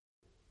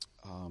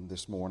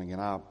this morning,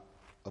 and I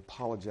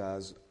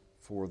apologize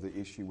for the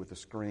issue with the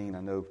screen.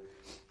 I know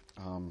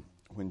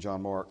when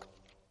John Mark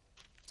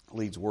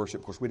leads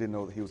worship, of course, we didn't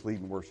know that he was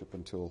leading worship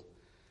until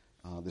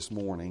this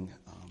morning,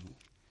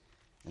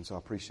 and so I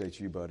appreciate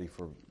you, buddy,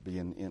 for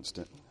being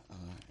instant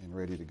and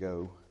ready to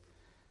go.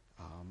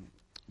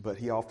 But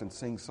he often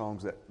sings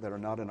songs that are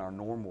not in our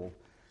normal,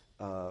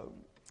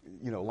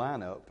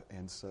 lineup,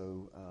 and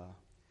so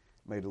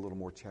made it a little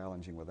more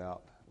challenging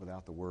without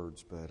the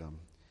words. But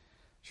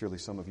surely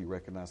some of you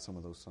recognize some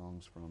of those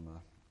songs from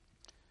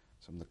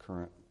some of the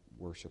current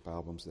worship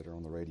albums that are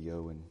on the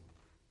radio and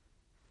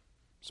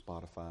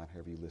Spotify,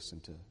 however you listen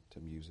to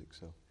music.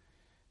 So,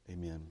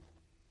 amen.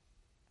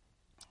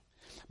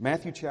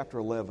 Matthew chapter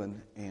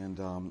 11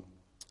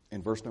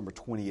 and verse number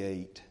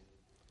 28.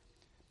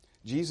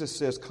 Jesus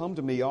says, "Come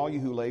to me, all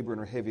you who labor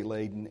and are heavy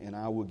laden, and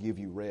I will give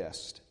you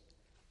rest.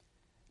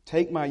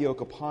 Take my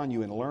yoke upon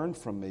you and learn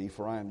from me,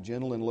 for I am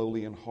gentle and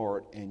lowly in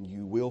heart, and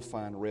you will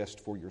find rest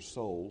for your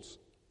souls.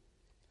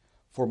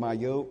 For my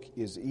yoke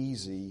is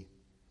easy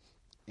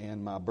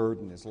and my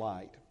burden is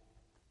light."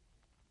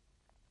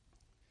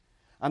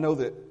 I know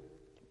that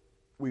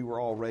we were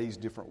all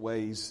raised different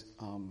ways.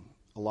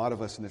 A lot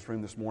of us in this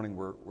room this morning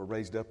were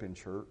raised up in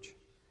church.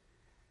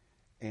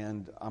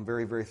 And I'm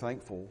very, very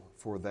thankful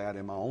for that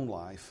in my own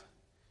life.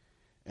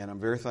 And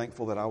I'm very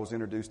thankful that I was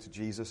introduced to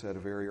Jesus at a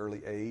very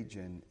early age,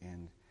 and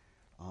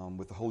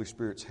with the Holy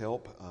Spirit's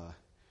help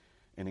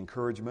and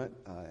encouragement,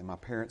 and my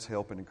parents'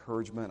 help and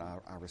encouragement,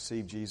 I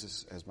received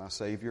Jesus as my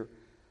Savior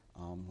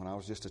when I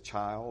was just a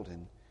child.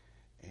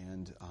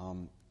 And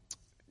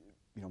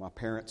my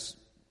parents,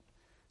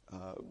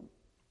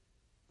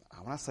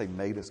 when I say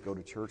made us go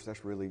to church,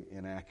 that's really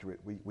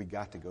inaccurate. We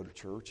got to go to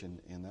church,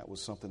 and that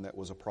was something that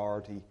was a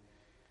priority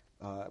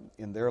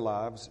in their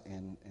lives,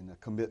 and a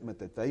commitment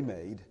that they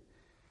made,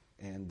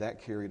 and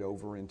that carried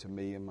over into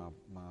me and my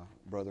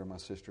brother and my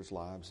sister's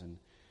lives,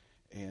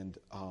 and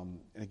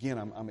again,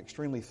 I'm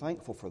extremely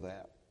thankful for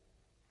that.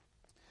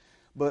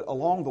 But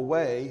along the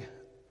way,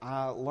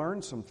 I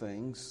learned some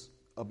things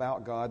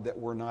about God that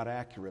were not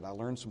accurate. I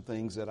learned some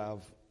things that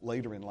I've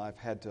later in life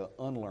had to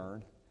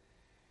unlearn,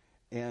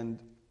 and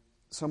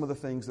some of the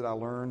things that I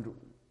learned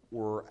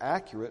were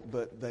accurate,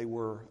 but they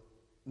were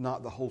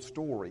not the whole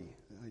story.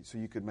 So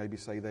you could maybe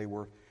say they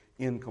were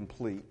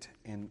incomplete,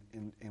 and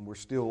we're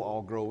still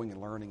all growing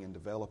and learning and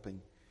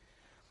developing.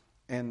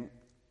 And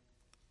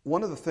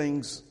one of the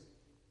things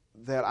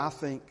that I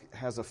think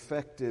has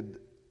affected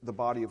the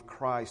body of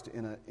Christ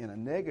in a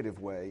negative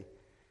way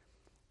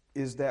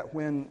is that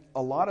when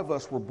a lot of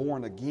us were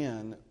born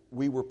again,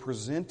 we were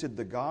presented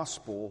the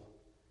gospel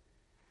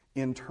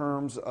in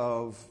terms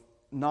of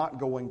not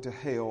going to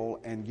hell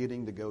and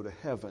getting to go to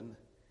heaven.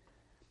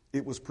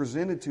 It was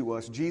presented to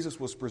us, Jesus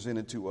was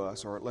presented to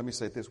us, or let me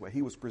say it this way,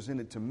 He was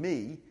presented to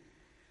me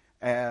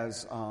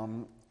as,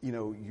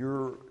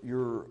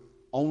 your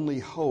only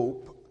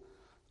hope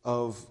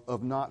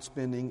of not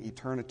spending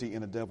eternity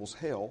in a devil's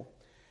hell.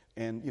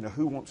 And,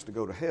 who wants to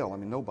go to hell? I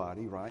mean,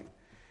 nobody, right?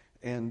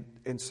 And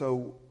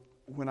so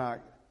when I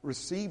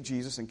received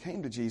Jesus and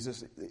came to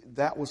Jesus,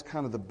 that was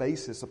kind of the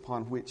basis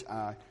upon which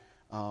I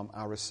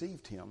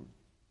received Him.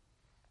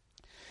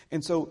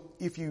 And so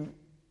if you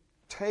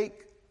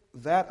take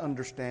that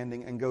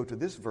understanding and go to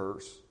this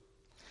verse,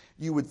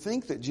 you would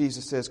think that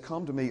Jesus says,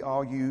 "Come to me,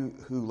 all you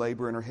who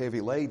labor and are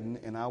heavy laden,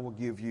 and I will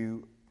give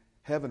you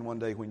heaven one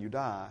day when you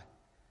die."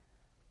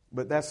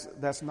 But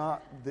that's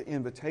not the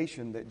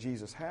invitation that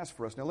Jesus has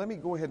for us. Now let me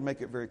go ahead and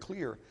make it very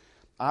clear.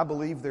 I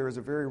believe there is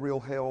a very real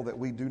hell that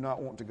we do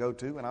not want to go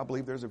to, and I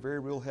believe there's a very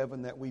real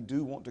heaven that we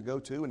do want to go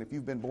to. And if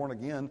you've been born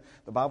again,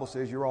 the Bible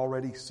says you're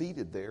already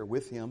seated there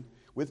with Him,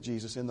 with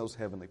Jesus, in those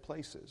heavenly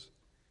places.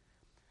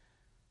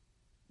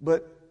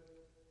 But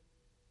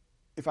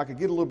if I could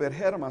get a little bit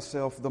ahead of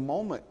myself, the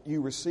moment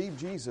you received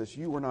Jesus,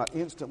 you were not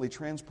instantly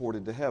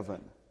transported to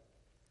heaven.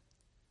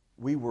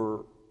 We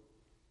were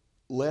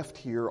left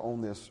here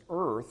on this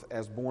earth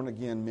as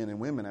born-again men and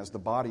women, as the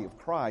body of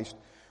Christ.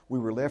 We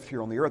were left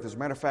here on the earth. As a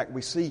matter of fact,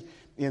 we see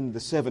in the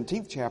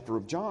 17th chapter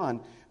of John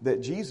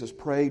that Jesus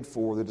prayed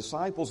for the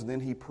disciples, and then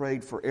He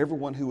prayed for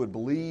everyone who would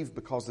believe,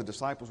 because the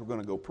disciples were going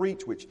to go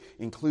preach, which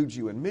includes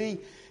you and me.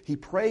 He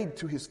prayed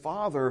to His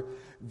Father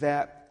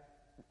that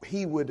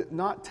He would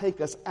not take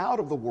us out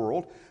of the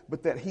world,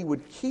 but that He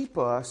would keep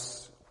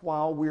us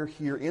while we're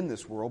here in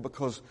this world,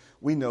 because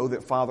we know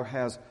that Father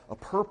has a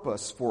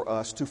purpose for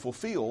us to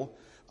fulfill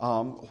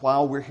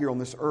while we're here on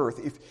this earth.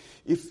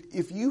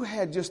 If you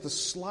had just the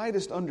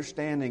slightest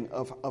understanding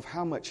of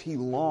how much He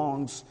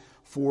longs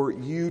for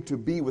you to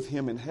be with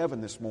Him in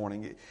heaven this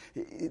morning,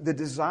 the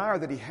desire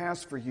that He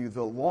has for you,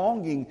 the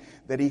longing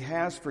that He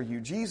has for you.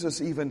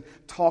 Jesus even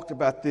talked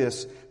about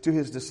this to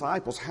His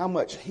disciples, how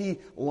much He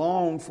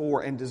longed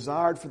for and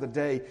desired for the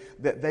day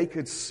that they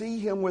could see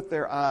Him with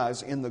their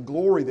eyes in the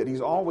glory that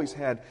He's always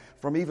had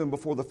from even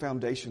before the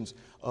foundations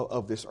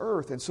of this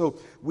earth. And so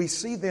we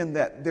see then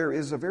that there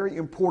is a very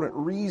important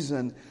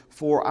reason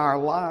for our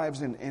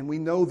lives, and we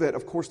know that,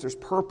 of course, there's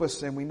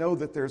purpose, and we know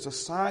that there's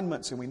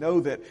assignments, and we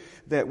know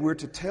that we're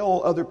to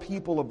tell other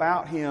people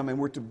about Him, and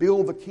we're to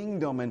build the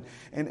kingdom.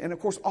 And of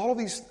course, all of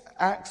these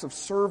acts of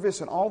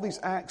service and all these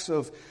acts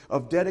of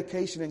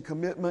dedication and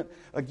commitment,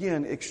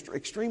 again,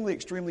 extremely,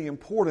 extremely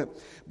important.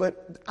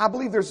 But I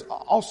believe there's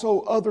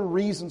also other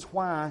reasons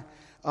why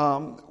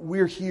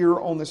we're here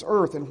on this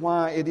earth and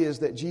why it is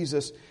that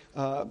Jesus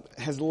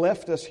has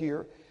left us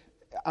here.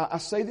 I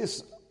say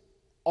this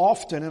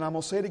often, and I'm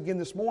going to say it again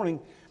this morning.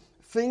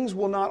 Things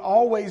will not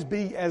always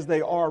be as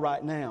they are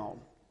right now.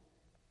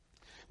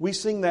 We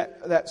sing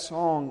that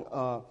song,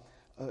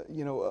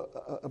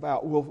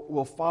 about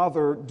will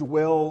Father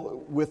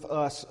dwell with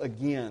us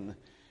again?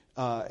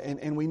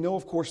 And we know,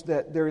 of course,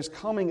 that there is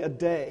coming a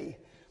day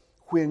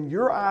when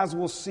your eyes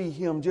will see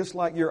Him just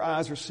like your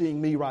eyes are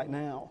seeing me right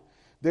now.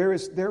 There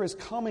is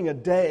coming a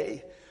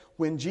day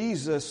when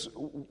Jesus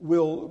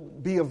will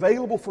be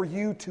available for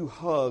you to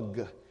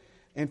hug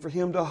and for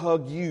Him to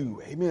hug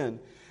you. Amen.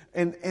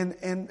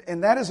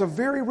 And that is a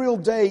very real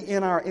day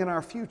in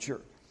our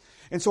future.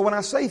 And so when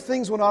I say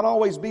things will not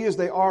always be as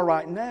they are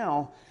right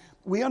now,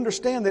 we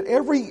understand that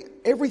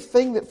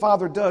everything that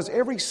Father does,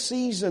 every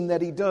season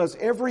that He does,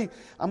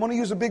 I'm going to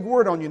use a big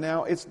word on you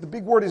now. The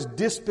big word is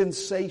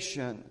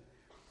dispensation.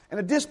 And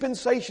a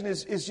dispensation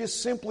is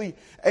just simply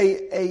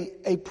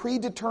a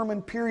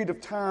predetermined period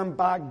of time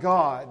by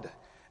God.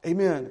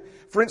 Amen.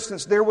 For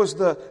instance, there was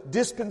the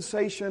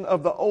dispensation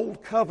of the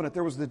Old Covenant.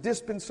 There was the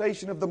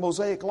dispensation of the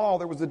Mosaic Law.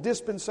 There was the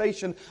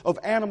dispensation of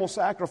animal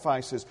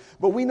sacrifices.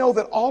 But we know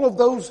that all of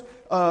those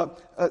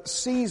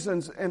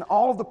seasons and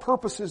all of the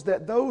purposes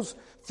that those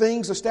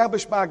things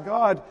established by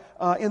God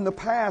in the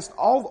past,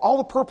 all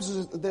the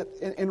purposes that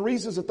and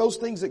reasons that those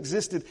things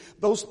existed,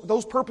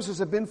 those purposes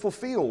have been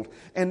fulfilled,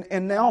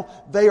 and now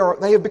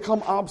they have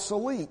become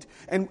obsolete.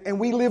 And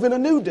we live in a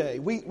new day.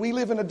 We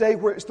live in a day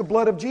where it's the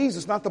blood of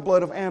Jesus, not the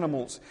blood of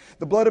animals.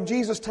 The blood of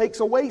Jesus takes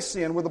away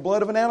sin, where the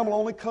blood of an animal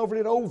only covered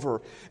it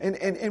over.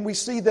 And we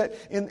see that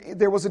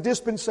there was a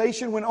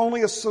dispensation when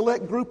only a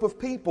select group of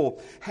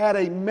people had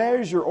a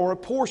measure or a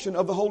portion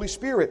of the Holy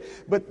Spirit.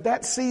 But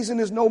that season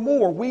is no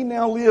more. We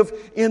now live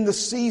in the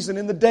season,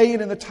 in the day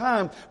and in the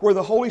time where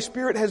the Holy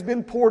Spirit has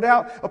been poured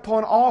out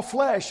upon all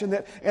flesh, and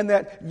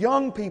that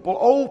young people,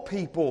 old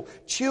people,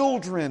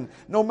 children,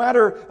 no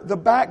matter the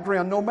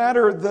background, no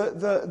matter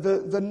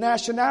the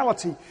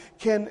nationality,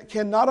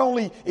 can not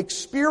only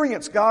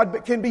experience God,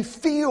 but can be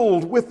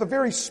filled with the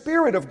very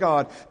Spirit of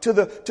God to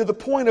the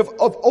point of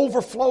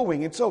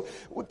overflowing. And so,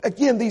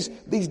 again, these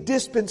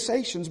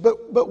dispensations,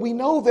 but we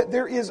know that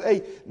there is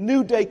a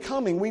new day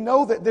coming. We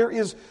know that there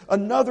is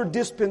another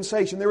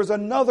dispensation. There is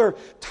another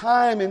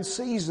time and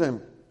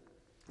season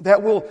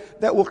that will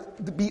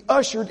be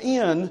ushered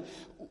in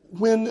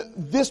when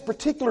this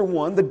particular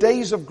one, the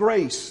days of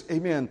grace,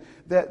 amen,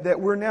 that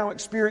we're now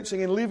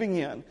experiencing and living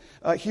in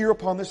here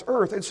upon this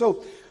earth. And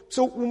so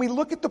when we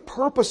look at the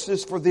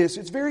purposes for this,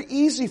 it's very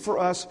easy for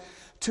us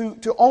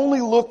to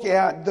only look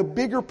at the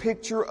bigger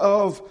picture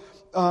of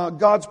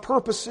God's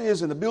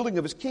purposes and the building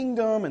of His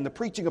kingdom and the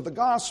preaching of the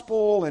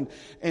gospel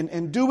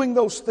and doing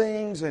those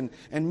things and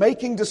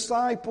making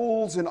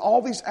disciples and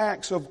all these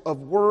acts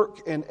of work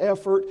and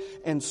effort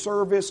and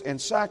service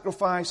and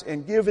sacrifice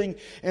and giving.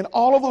 And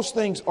all of those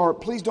things are,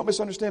 please don't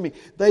misunderstand me,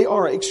 they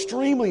are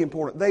extremely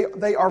important.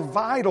 They are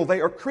vital. They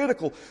are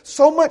critical.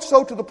 So much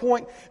so to the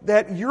point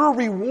that your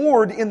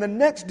reward in the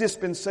next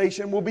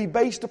dispensation will be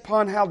based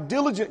upon how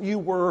diligent you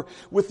were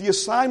with the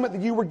assignment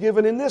that you were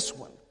given in this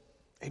one.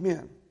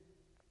 Amen.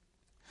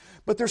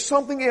 But there's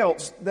something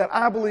else that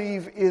I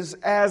believe is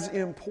as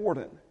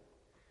important.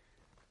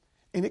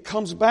 And it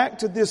comes back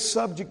to this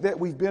subject that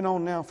we've been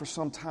on now for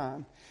some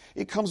time.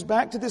 It comes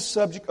back to this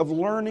subject of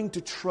learning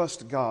to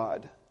trust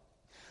God.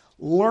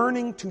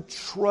 Learning to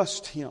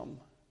trust Him.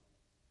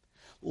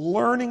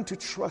 Learning to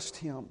trust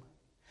Him.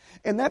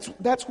 And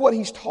that's what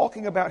He's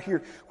talking about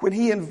here when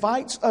He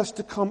invites us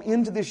to come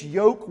into this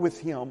yoke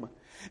with Him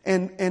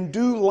and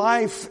do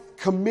life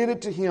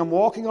committed to Him,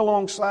 walking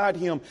alongside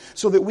Him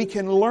so that we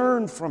can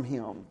learn from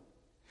Him.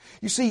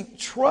 You see,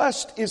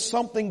 trust is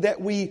something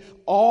that we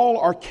all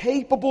are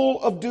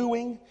capable of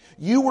doing.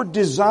 You were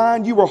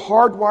designed, you were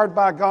hardwired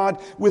by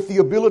God with the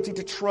ability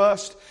to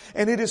trust.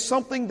 And it is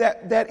something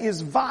that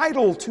is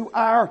vital to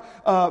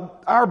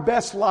our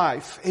best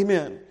life.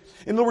 Amen.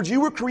 In other words,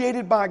 you were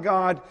created by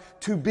God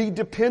to be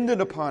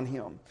dependent upon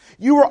Him.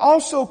 You were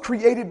also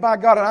created by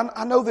God, and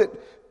I know that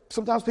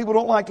sometimes people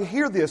don't like to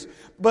hear this,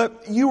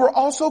 but you were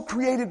also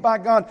created by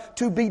God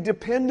to be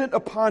dependent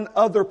upon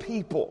other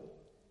people.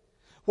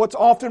 What's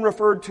often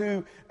referred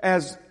to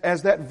as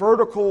that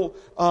vertical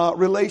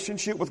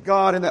relationship with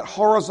God and that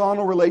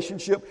horizontal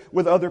relationship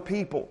with other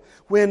people.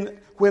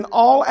 When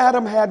all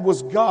Adam had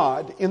was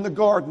God in the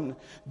garden,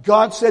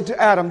 God said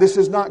to Adam, "This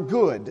is not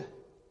good."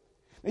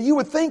 Now you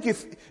would think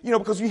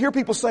because you hear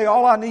people say,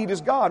 "All I need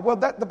is God." Well,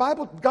 the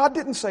Bible, God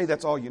didn't say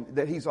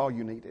that He's all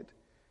you needed.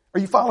 Are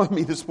you following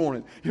me this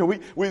morning?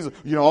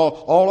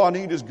 All I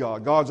need is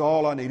God. God's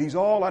all I need. He's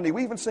all I need.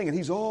 We even sing it.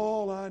 He's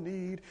all I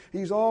need.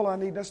 He's all I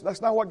need.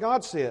 That's not what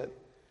God said.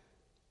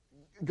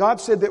 God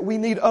said that we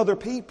need other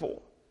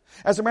people.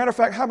 As a matter of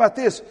fact, how about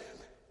this?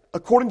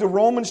 According to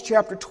Romans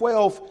chapter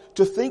 12,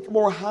 to think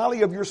more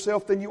highly of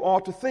yourself than you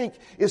ought to think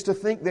is to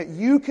think that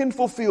you can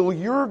fulfill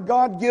your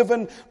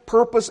God-given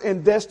purpose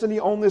and destiny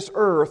on this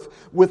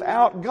earth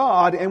without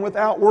God and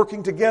without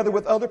working together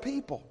with other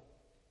people.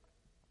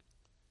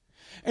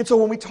 And so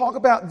when we talk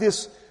about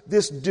this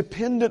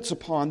dependence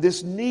upon,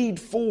 this need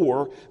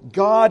for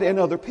God and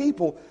other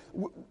people,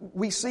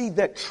 we see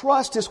that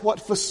trust is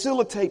what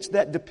facilitates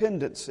that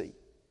dependency.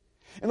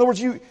 In other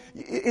words,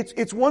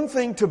 it's one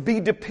thing to be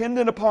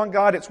dependent upon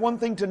God. It's one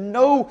thing to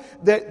know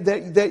that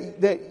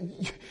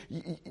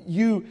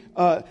you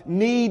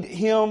need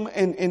Him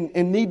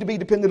and need to be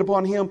dependent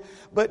upon Him.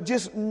 But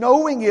just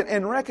knowing it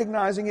and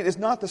recognizing it is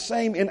not the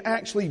same in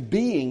actually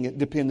being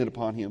dependent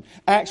upon Him,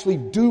 actually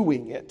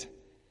doing it.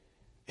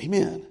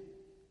 Amen.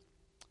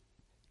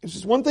 It's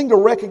just one thing to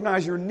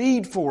recognize your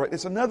need for it.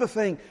 It's another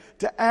thing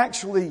to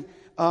actually,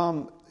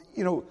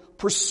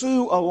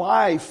 pursue a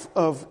life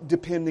of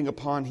depending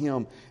upon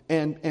Him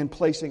and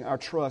placing our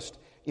trust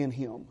in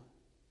Him.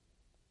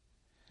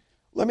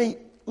 Let me,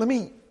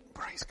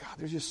 praise God,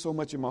 there's just so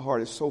much in my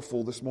heart. It's so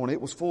full this morning.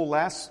 It was full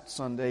last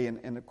Sunday,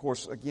 and of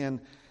course,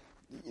 again,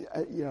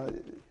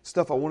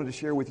 stuff I wanted to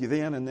share with you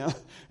then, and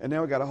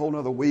now we got a whole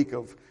other week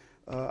of,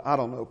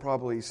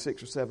 probably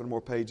 6 or 7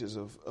 more pages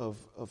of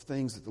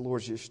things that the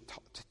Lord's just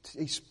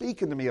He's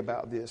speaking to me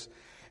about this.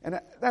 And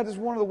that is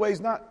one of the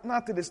ways, not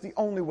that it's the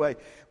only way,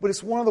 but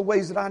it's one of the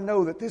ways that I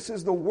know that this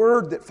is the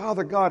word that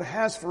Father God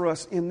has for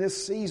us in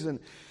this season,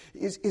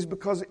 is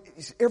because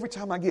every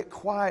time I get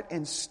quiet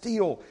and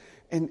still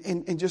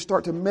and just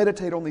start to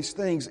meditate on these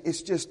things,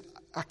 it's just,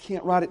 I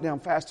can't write it down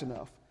fast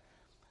enough.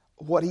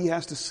 What He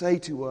has to say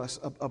to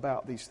us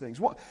about these things.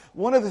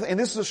 One of the, and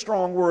this is a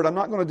strong word, I'm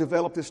not going to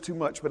develop this too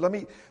much, but let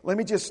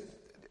me just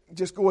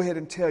go ahead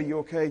and tell you,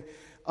 okay?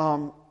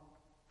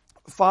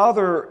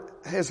 Father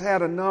has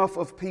had enough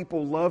of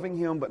people loving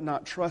Him but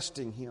not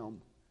trusting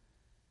Him.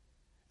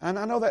 And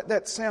I know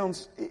that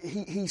sounds,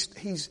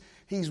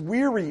 he's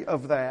weary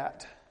of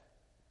that.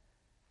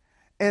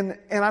 And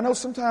I know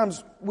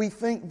sometimes we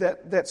think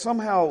that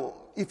somehow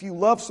if you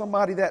love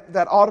somebody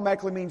that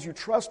automatically means you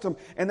trust them,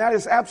 and that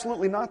is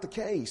absolutely not the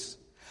case.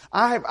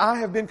 I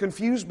have been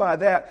confused by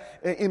that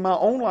in my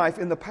own life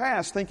in the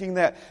past, thinking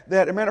that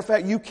as a matter of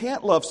fact, you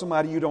can't love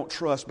somebody you don't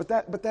trust, but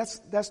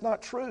that's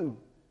not true.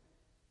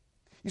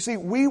 You see,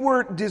 we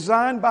were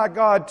designed by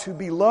God to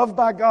be loved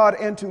by God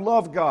and to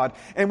love God.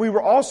 And we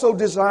were also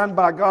designed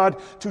by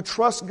God to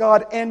trust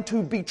God and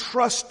to be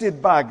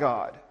trusted by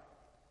God.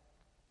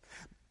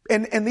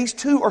 And these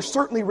two are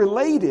certainly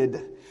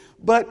related,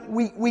 but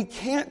we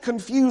can't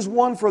confuse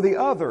one for the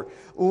other.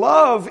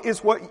 Love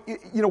is what,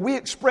 we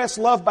express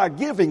love by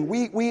giving.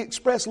 We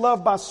express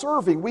love by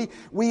serving.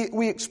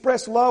 We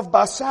express love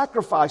by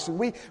sacrificing.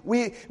 We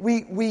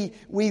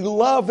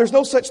love. There's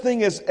no such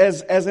thing as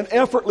an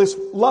effortless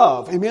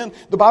love. Amen.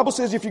 The Bible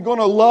says if you're going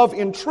to love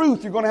in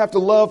truth, you're going to have to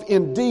love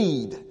in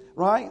deed.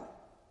 Right?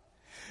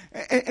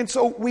 And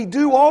so we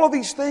do all of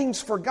these things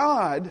for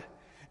God.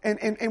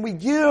 And we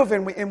give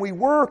and we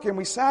work and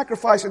we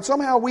sacrifice, and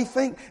somehow we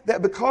think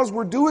that because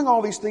we're doing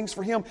all these things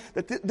for Him,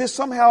 that this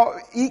somehow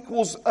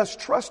equals us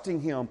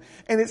trusting Him.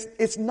 And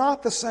it's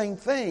not the same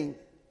thing.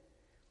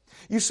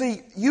 You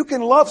see, you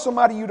can love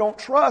somebody you don't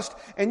trust,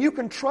 and you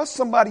can trust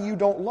somebody you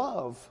don't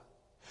love.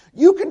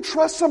 You can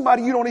trust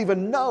somebody you don't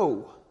even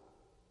know.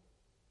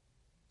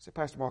 Say,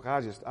 Pastor Mark,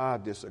 I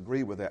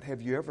disagree with that.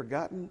 Have you ever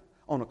gotten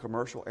on a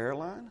commercial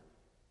airline?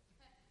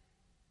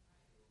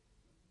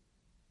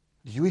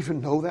 Do you even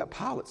know that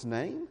pilot's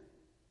name?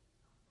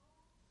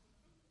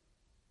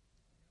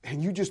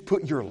 And you just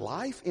put your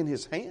life in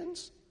his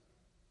hands?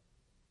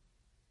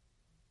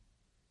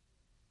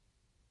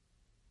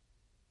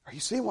 Are you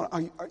seeing what?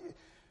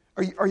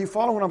 Are you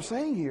following what I'm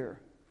saying here?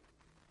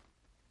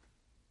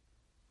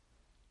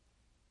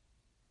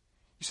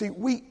 You see,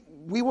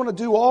 we want to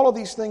do all of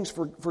these things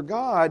for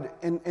God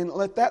and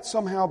let that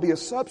somehow be a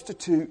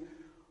substitute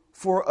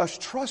for us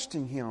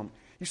trusting Him.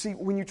 You see,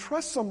 when you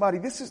trust somebody,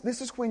 this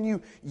is when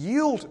you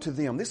yield to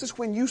them. This is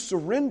when you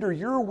surrender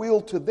your will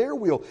to their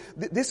will.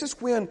 This is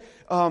when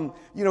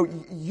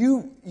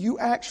you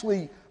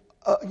actually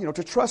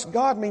to trust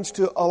God means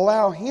to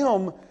allow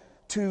Him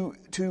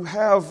to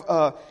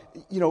have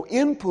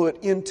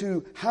input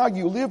into how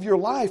you live your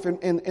life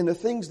and the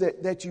things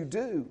that you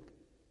do.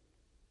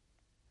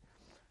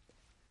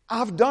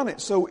 I've done it,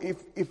 so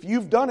if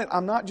you've done it,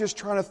 I'm not just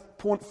trying to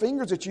point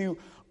fingers at you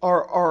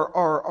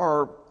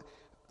or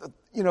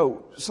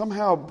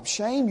somehow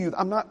shame you.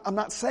 I'm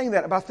not saying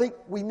that, but I think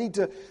we need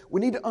to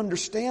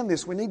understand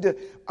this.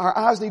 Our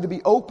eyes need to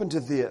be open to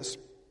this.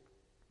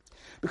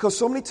 Because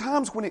so many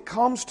times when it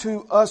comes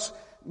to us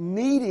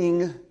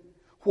needing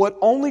what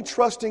only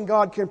trusting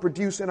God can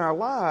produce in our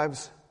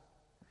lives,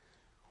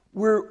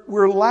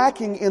 we're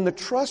lacking in the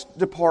trust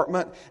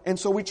department, and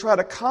so we try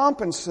to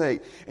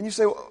compensate. And you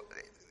say,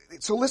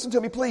 so listen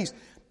to me, please.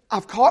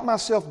 I've caught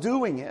myself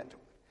doing it.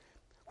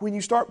 When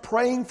you start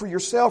praying for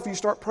yourself, you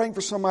start praying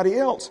for somebody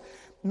else.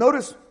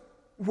 Notice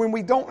when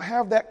we don't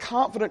have that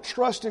confident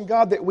trust in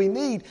God that we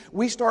need,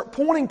 we start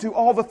pointing to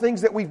all the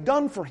things that we've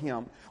done for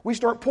Him. We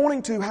start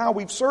pointing to how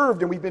we've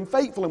served and we've been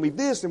faithful and we've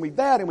this and we've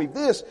that and we've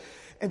this.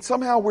 And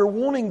somehow we're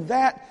wanting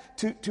that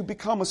to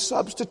become a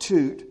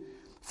substitute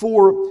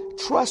for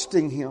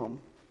trusting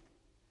Him.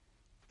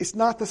 It's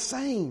not the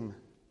same.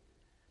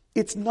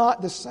 It's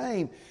not the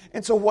same.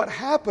 And so what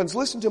happens,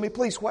 listen to me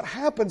please, what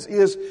happens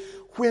is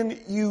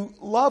when you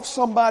love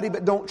somebody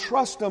but don't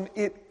trust them,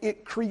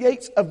 it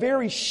creates a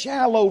very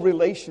shallow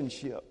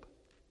relationship.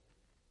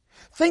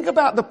 Think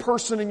about the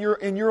person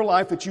in your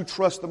life that you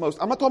trust the most.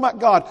 I'm not talking about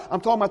God. I'm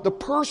talking about the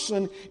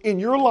person in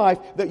your life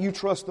that you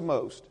trust the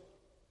most.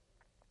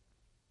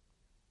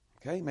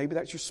 Okay, maybe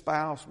that's your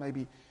spouse.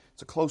 Maybe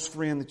it's a close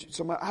friend that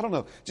somebody, I don't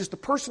know. Just the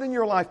person in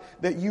your life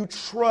that you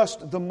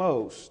trust the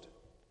most.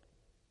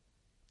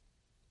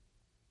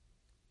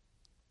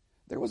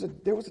 There was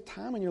a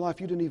time in your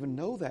life you didn't even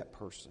know that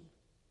person.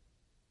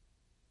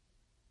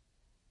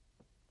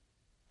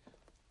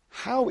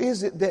 How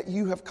is it that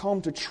you have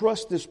come to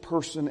trust this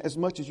person as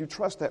much as you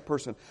trust that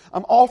person?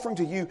 I'm offering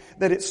to you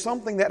that it's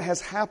something that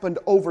has happened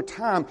over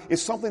time.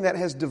 It's something that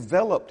has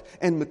developed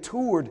and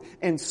matured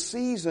and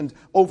seasoned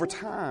over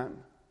time.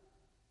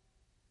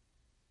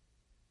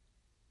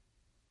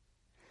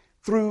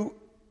 Through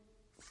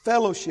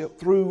fellowship,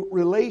 through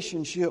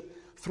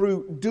relationship,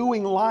 through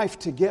doing life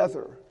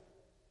together.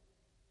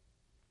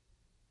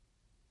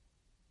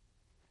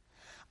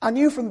 I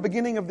knew from the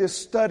beginning of this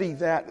study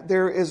that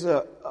there is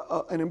an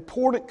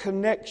important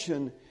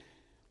connection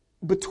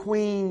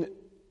between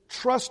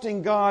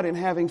trusting God and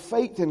having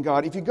faith in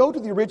God. If you go to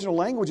the original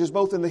languages,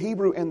 both in the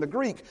Hebrew and the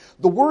Greek,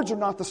 the words are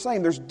not the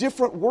same. There's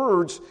different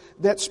words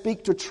that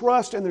speak to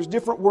trust and there's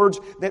different words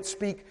that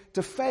speak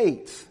to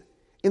faith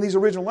in these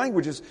original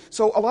languages.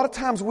 So a lot of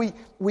times we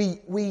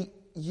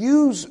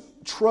use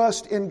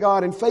trust in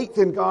God and faith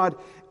in God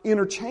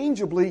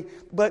interchangeably,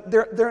 but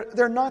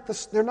they're not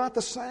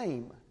the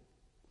same.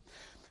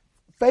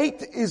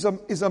 Faith is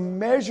a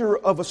measure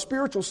of a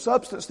spiritual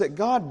substance that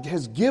God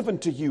has given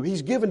to you.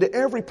 He's given to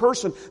every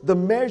person the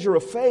measure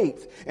of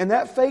faith. And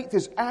that faith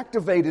is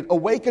activated,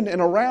 awakened, and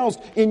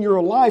aroused in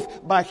your life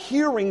by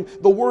hearing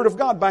the Word of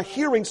God, by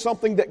hearing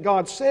something that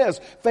God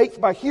says. Faith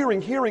by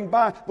hearing, hearing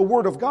by the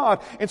Word of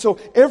God. And so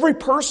every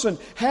person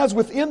has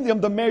within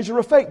them the measure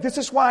of faith. This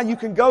is why you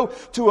can go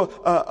to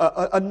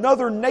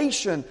another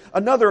nation,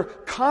 another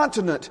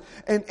continent,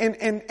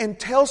 and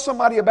tell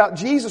somebody about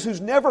Jesus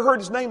who's never heard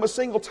His name a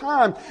single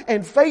time.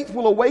 And faith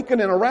will awaken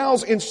and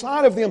arouse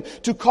inside of them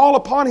to call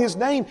upon His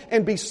name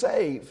and be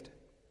saved.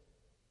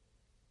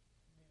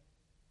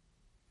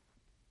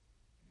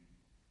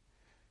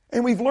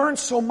 And we've learned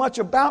so much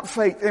about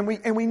faith, and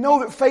we know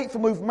that faith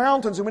will move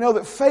mountains, and we know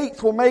that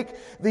faith will make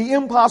the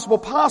impossible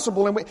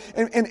possible,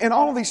 and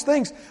all of these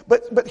things.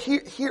 But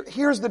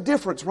here's the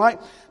difference, right?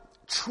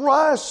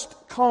 Trust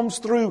comes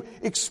through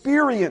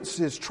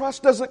experiences.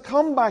 Trust doesn't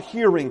come by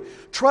hearing.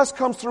 Trust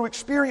comes through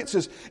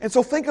experiences. And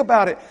so think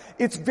about it.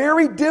 It's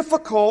very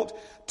difficult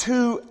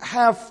to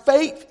have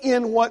faith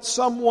in what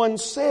someone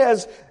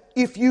says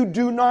if you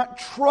do not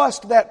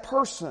trust that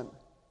person.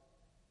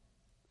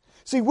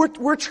 See,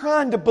 we're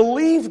trying to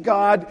believe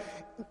God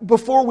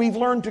before we've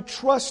learned to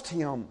trust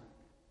Him.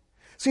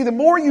 See, the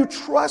more you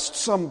trust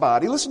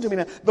somebody, listen to me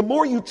now, the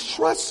more you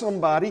trust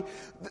somebody,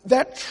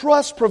 that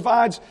trust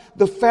provides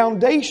the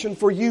foundation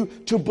for you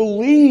to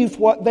believe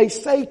what they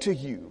say to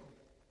you.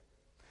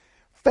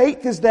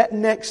 Faith is that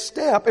next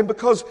step, and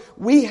because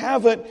we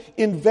haven't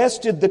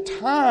invested the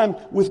time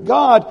with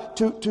God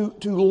to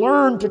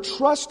learn to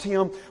trust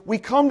Him, we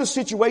come to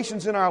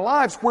situations in our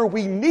lives where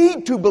we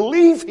need to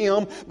believe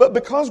Him, but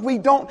because we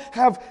don't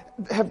have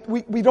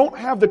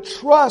the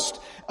trust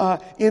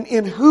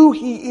in who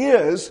He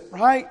is,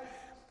 right?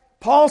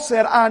 Paul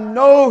said, I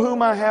know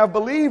whom I have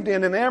believed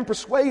in and am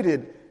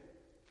persuaded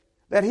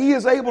that He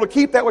is able to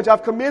keep that which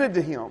I've committed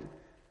to Him.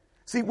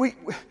 See,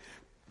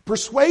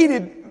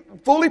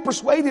 fully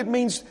persuaded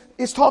means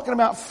it's talking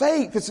about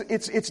faith.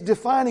 It's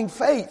defining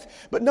faith.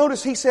 But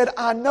notice he said,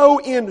 I know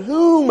in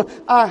whom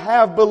I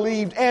have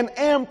believed and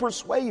am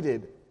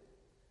persuaded.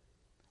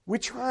 We're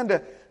trying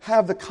to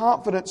have the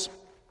confidence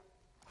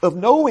of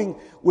knowing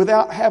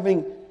without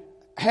having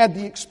had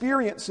the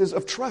experiences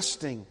of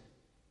trusting.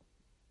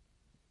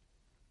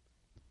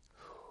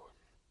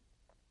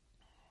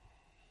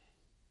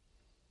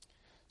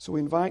 So he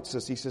invites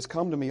us. He says,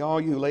 come to me, all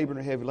you who labor and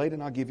are heavy laden,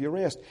 and I'll give you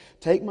rest.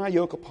 Take my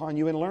yoke upon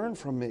you and learn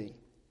from me.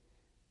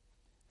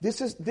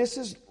 This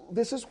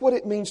is what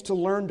it means to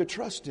learn to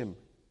trust Him.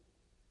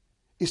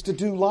 Is to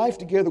do life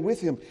together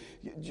with Him.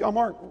 John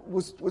Mark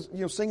was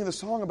singing the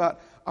song about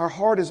our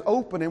heart is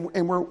open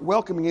and we're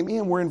welcoming Him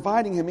in. We're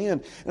inviting Him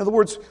in. In other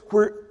words,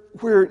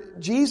 where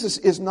Jesus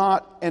is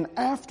not an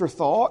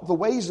afterthought, the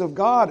ways of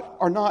God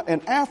are not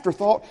an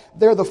afterthought,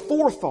 they're the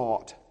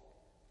forethought.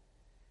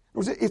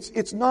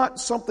 It's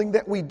not something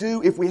that we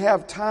do if we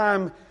have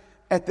time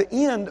at the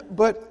end,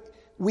 but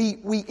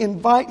we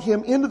invite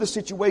Him into the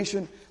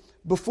situation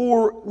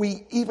before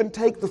we even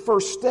take the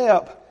first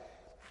step,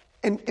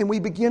 and we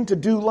begin to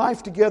do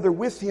life together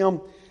with Him,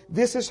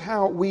 this is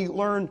how we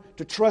learn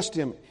to trust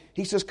Him.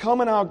 He says,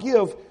 come and I'll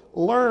give.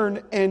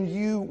 Learn and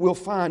you will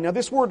find. Now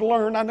this word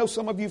learn, I know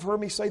some of you have heard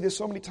me say this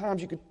so many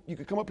times, you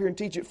could come up here and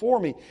teach it for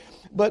me.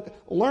 But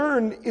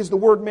learn is the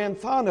word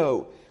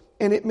manthano,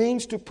 and it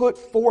means to put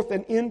forth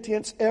an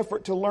intense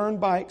effort to learn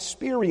by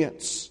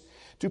experience.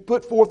 To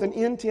put forth an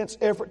intense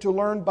effort to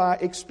learn by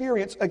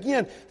experience.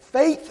 Again,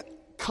 faith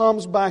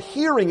comes by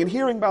hearing, and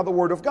hearing by the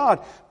Word of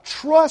God.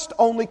 Trust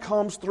only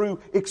comes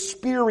through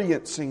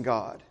experiencing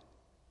God.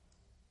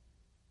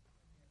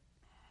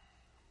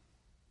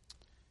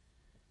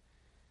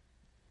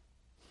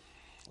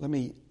 Let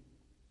me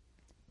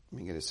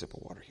get a sip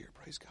of water here.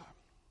 Praise God.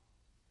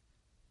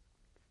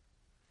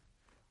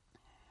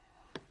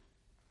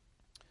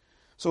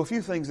 So a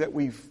few things that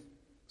we've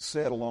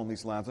said along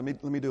these lines.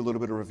 Let me do a little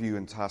bit of review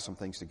and tie some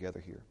things together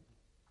here.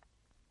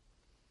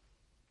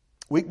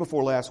 Week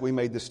before last, we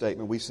made this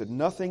statement. We said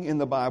nothing in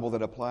the Bible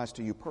that applies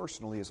to you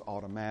personally is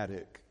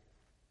automatic.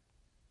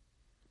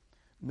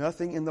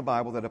 Nothing in the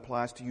Bible that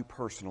applies to you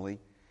personally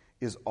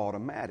is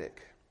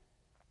automatic.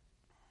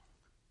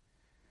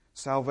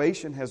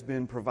 Salvation has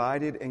been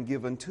provided and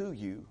given to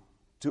you,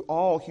 to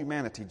all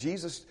humanity.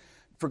 Jesus,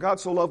 for God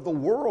so loved the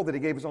world that He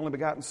gave His only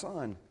begotten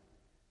Son.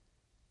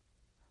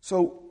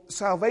 So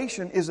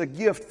salvation is a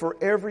gift for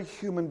every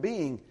human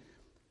being,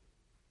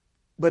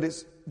 but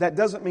that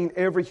doesn't mean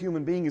every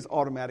human being is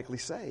automatically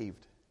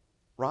saved,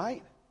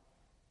 right?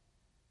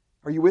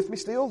 Are you with me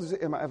still?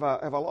 Have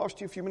I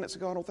lost you a few minutes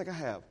ago? I don't think I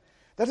have.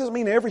 That doesn't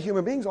mean every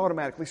human being is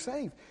automatically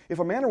saved. If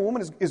a man or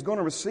woman is going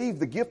to receive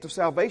the gift of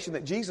salvation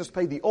that Jesus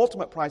paid the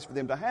ultimate price for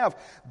them to have,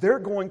 they're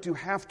going to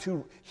have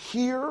to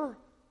hear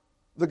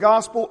the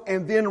gospel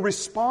and then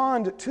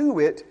respond to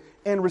it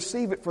and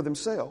receive it for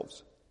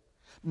themselves.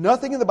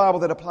 Nothing in the Bible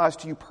that applies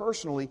to you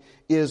personally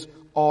is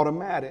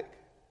automatic.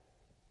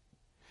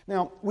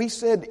 Now, we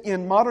said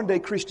in modern day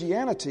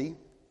Christianity,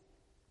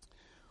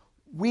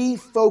 we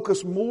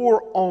focus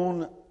more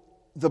on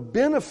the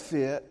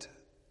benefit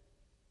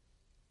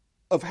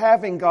of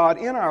having God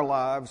in our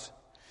lives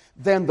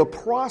than the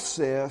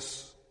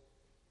process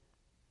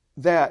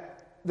that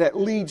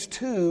leads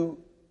to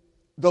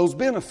those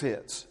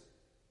benefits.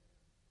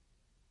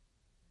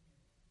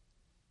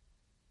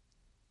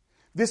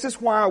 This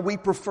is why we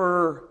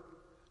prefer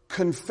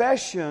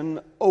confession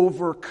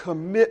over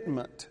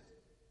commitment.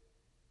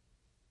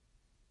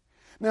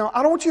 Now,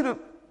 I don't want you to,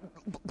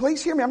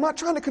 please hear me, I'm not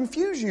trying to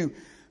confuse you.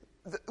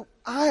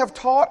 I have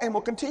taught and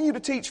will continue to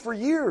teach for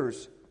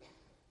years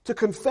to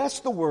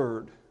confess the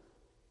Word,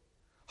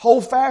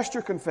 hold fast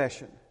your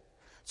confession,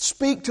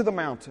 speak to the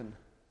mountain.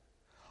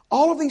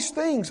 All of these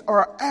things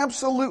are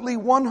absolutely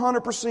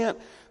 100%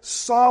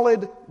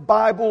 solid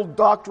Bible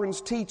doctrines,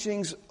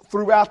 teachings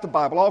throughout the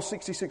Bible. All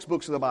 66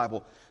 books of the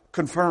Bible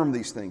confirm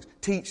these things,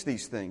 teach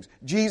these things.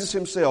 Jesus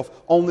Himself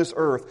on this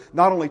earth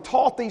not only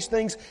taught these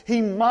things,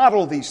 He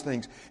modeled these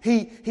things.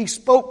 He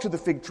spoke to the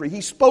fig tree.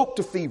 He spoke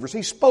to fevers.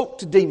 He spoke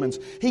to demons.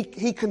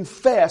 He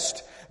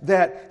confessed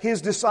that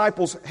His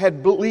disciples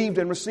had believed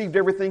and received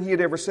everything He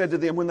had ever said to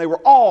them when they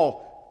were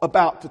all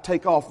about to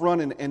take off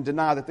running and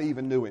deny that they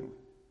even knew Him.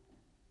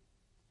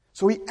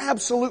 So He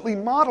absolutely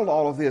modeled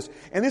all of this.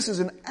 And this is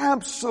an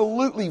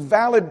absolutely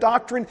valid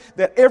doctrine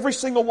that every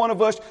single one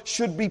of us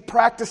should be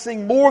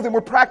practicing more than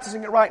we're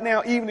practicing it right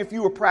now, even if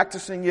you were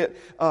practicing it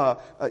at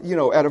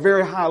a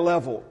very high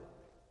level.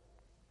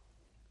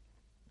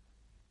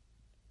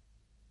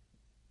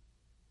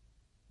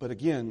 But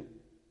again,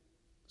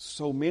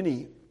 so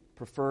many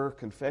prefer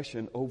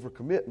confession over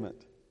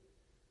commitment.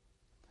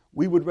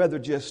 We would rather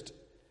just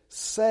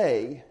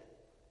say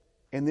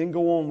and then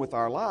go on with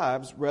our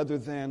lives rather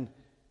than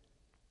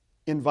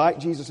invite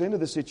Jesus into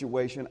the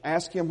situation,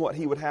 ask Him what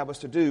He would have us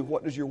to do,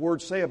 what does your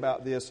Word say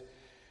about this,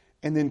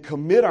 and then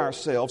commit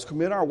ourselves,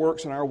 commit our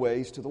works and our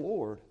ways to the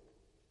Lord.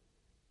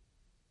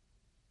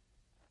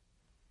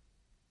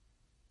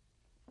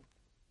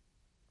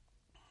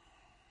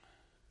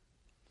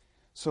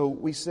 So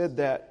we said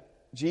that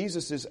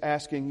Jesus is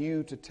asking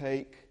you to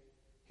take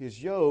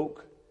His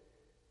yoke,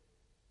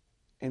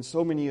 and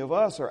so many of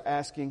us are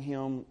asking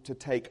Him to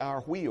take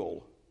our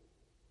wheel.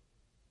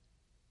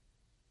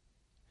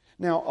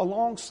 Now,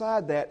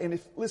 alongside that, and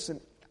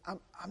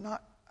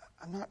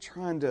I'm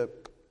trying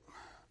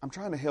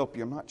to help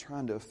you. I'm not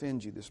trying to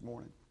offend you this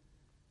morning.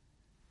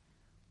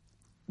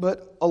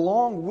 But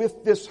along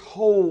with this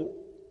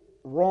whole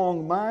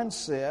wrong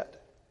mindset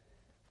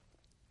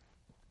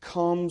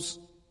comes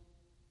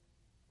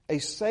a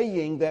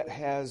saying that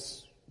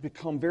has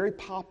become very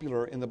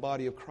popular in the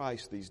body of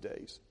Christ these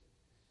days.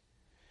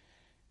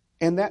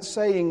 And that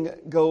saying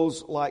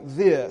goes like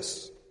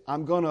this: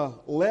 I'm going to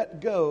let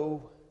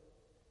go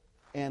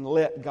and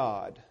let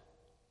God.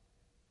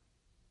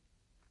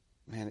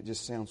 Man, it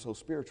just sounds so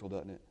spiritual,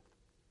 doesn't it?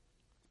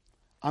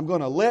 I'm going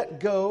to let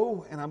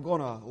go and I'm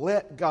going to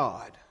let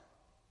God.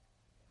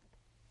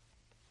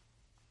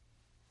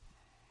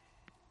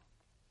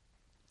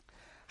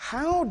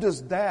 How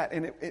does that,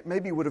 and it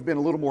maybe would have been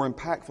a little more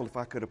impactful if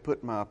I could have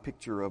put my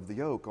picture of the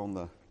yoke on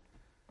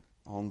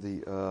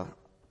the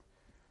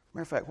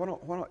Matter of fact,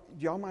 do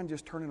y'all mind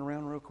just turning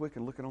around real quick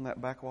and looking on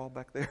that back wall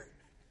back there?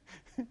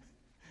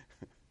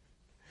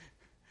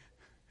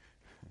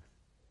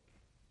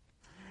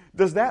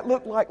 Does that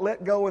look like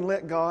let go and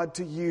let God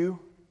to you?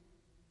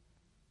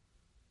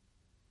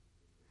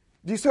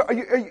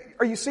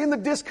 Are you seeing the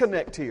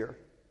disconnect here?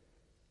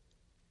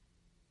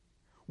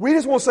 We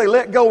just want to say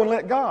let go and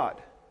let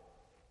God.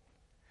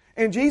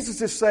 And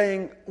Jesus is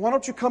saying, why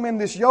don't you come in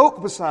this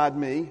yoke beside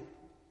me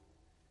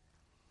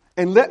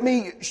and let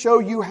me show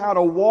you how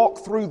to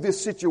walk through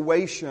this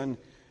situation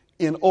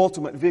in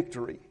ultimate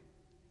victory.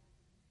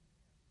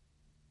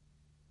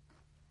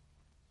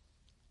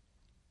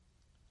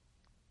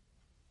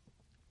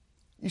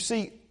 You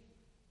see,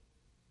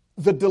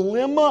 the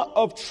dilemma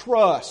of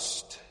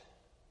trust,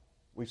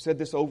 we've said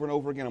this over and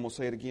over again, I'm going to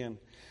say it again.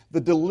 The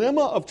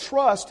dilemma of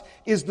trust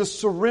is the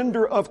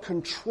surrender of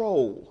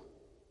control.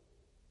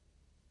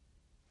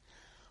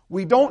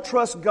 We don't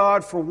trust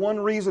God for one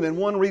reason and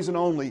one reason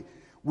only.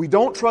 We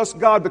don't trust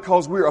God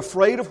because we're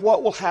afraid of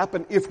what will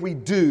happen if we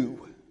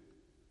do.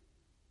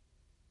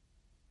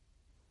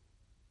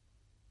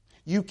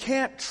 You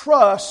can't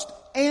trust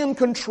and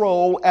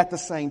control at the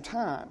same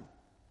time.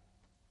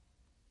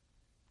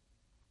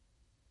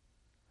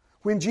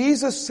 When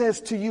Jesus says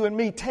to you and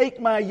me,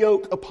 take my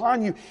yoke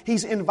upon you,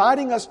 He's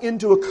inviting us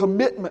into a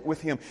commitment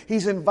with Him.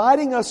 He's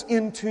inviting us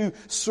into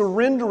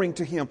surrendering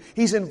to Him.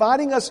 He's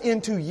inviting us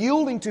into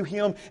yielding to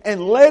Him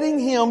and letting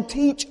Him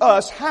teach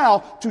us how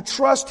to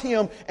trust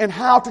Him and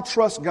how to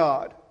trust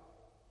God.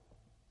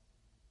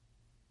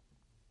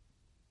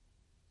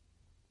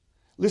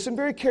 Listen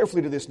very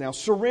carefully to this now.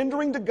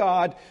 Surrendering to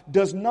God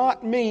does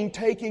not mean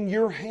taking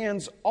your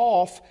hands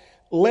off,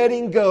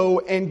 letting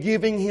go, and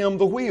giving Him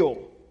the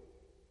wheel.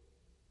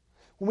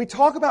 When we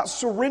talk about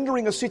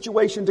surrendering a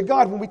situation to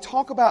God, when we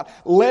talk about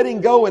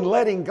letting go and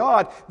letting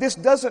God, this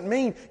doesn't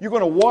mean you're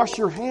going to wash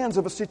your hands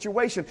of a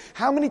situation.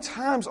 How many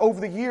times over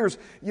the years,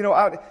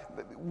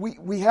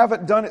 we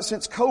haven't done it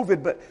since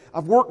COVID, but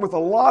I've worked with a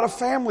lot of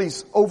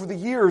families over the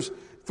years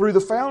through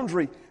the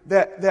Foundry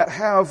that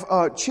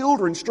have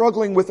children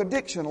struggling with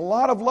addiction. A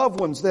lot of loved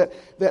ones that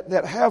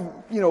have,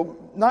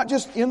 not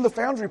just in the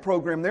Foundry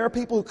program. There are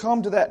people who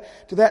come to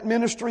that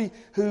ministry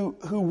who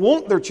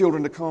want their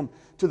children to come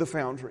to the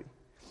Foundry.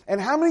 And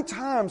how many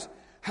times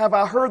have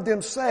I heard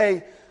them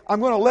say,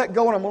 I'm going to let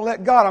go and I'm going to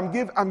let God.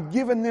 I'm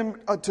giving them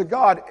to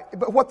God.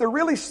 But what they're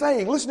really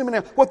saying, listen to me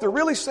now, what they're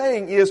really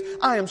saying is,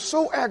 I am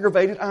so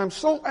aggravated, I am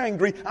so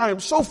angry, I am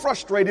so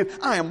frustrated,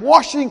 I am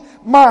washing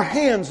my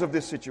hands of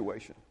this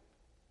situation.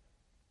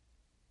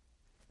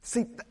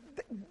 See,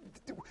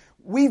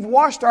 we've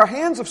washed our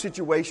hands of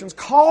situations,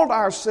 called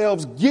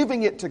ourselves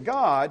giving it to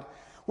God,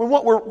 when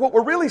what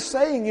we're really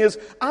saying is,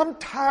 I'm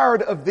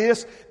tired of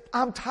this.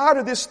 I'm tired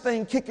of this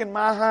thing kicking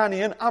my hind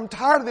end. I'm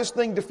tired of this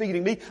thing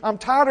defeating me. I'm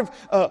tired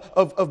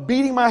of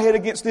beating my head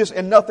against this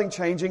and nothing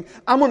changing.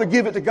 I'm going to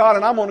give it to God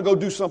and I'm going to go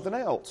do something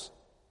else.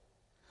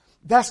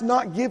 That's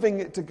not giving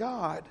it to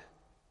God.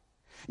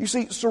 You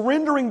see,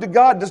 surrendering to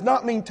God does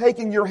not mean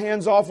taking your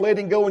hands off,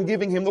 letting go, and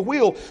giving Him the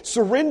wheel.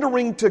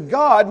 Surrendering to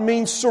God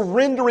means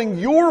surrendering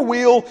your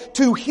will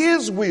to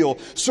His will.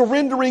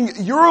 Surrendering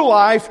your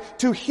life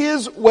to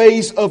His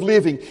ways of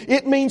living.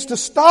 It means to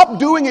stop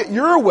doing it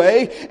your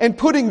way and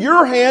putting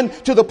your hand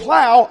to the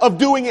plow of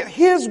doing it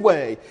His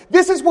way.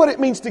 This is what it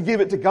means to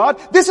give it to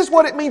God. This is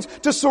what it means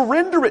to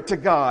surrender it to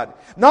God.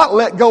 Not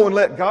let go and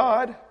let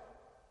God.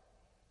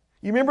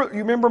 You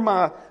remember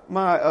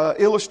my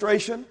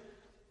illustration?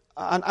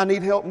 I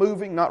need help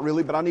moving. Not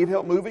really, but I need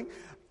help moving.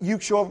 You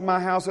show up at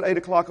my house at 8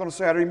 o'clock on a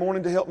Saturday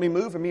morning to help me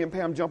move, and me and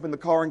Pam jump in the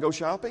car and go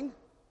shopping.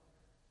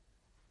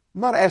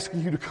 I'm not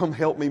asking you to come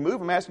help me move.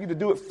 I'm asking you to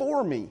do it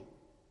for me.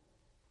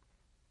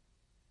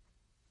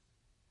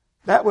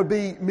 That would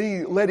be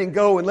me letting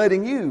go and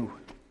letting you.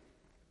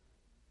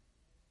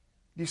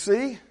 You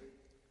see?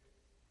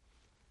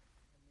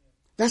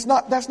 That's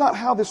not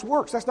how this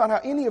works. That's not how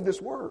any of this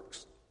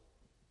works.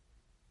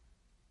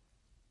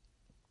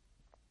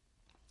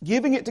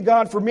 Giving it to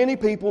God for many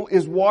people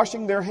is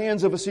washing their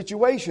hands of a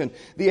situation.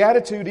 The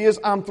attitude is,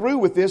 I'm through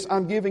with this,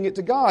 I'm giving it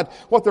to God.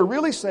 What they're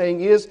really saying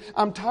is,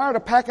 I'm tired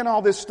of packing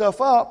all this stuff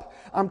up.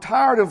 I'm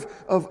tired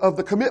of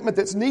the commitment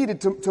that's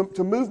needed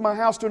to move my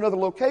house to another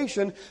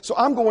location, so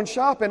I'm going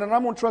shopping and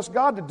I'm going to trust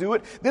God to do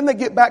it. Then they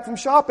get back from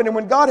shopping, and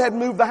when God hadn't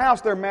moved the house,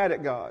 they're mad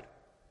at God.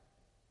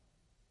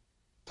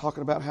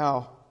 Talking about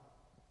how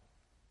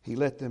He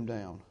let them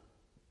down.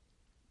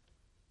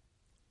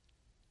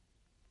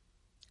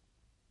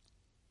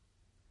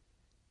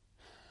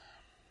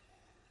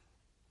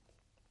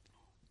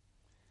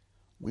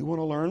 We want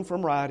to learn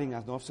from riding.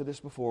 I know I've said this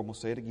before. I'm going to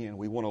say it again.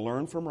 We want to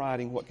learn from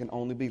riding what can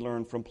only be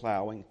learned from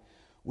plowing.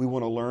 We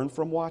want to learn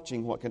from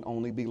watching what can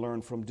only be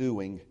learned from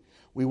doing.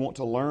 We want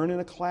to learn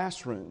in a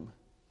classroom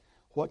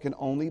what can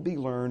only be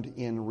learned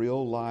in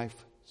real life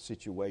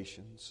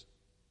situations.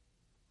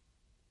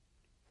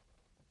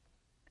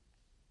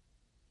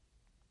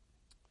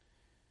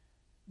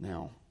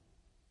 Now,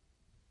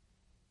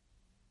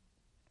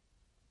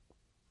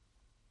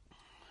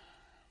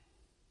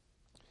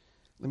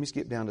 Let me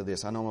skip down to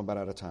this. I know I'm about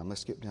out of time.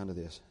 Let's skip down to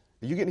this.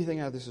 Did you get anything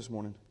out of this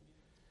morning?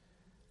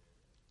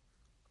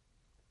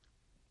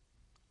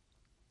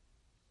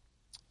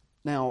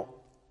 Now,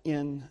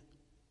 in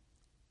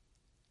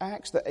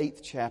Acts, the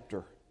 8th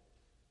chapter,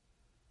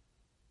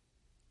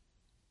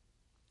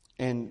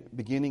 and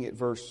beginning at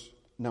verse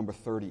number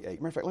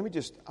 38. Matter of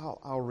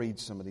fact, I'll read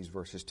some of these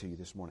verses to you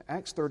this morning.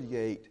 Acts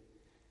 38,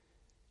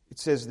 it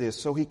says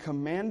this, "So he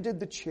commanded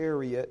the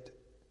chariot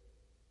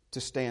to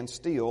stand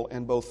still,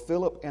 and both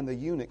Philip and the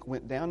eunuch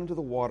went down into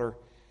the water,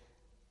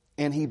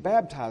 and he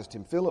baptized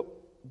him."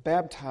 Philip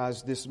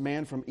baptized this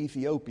man from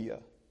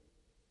Ethiopia.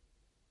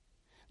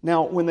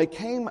 Now, when they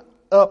came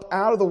up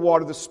out of the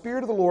water, the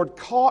Spirit of the Lord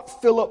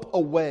caught Philip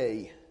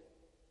away,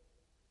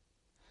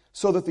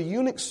 so that the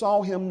eunuch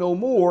saw him no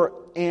more,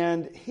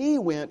 and he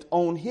went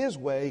on his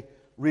way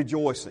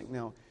rejoicing.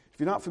 Now, if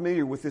you're not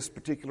familiar with this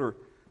particular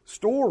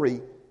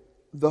story,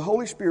 the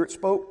Holy Spirit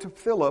spoke to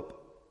Philip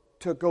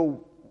to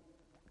go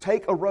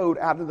take a road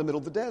out in the middle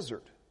of the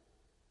desert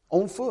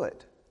on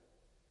foot.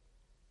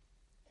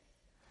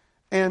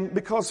 And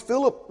because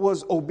Philip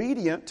was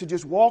obedient to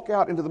just walk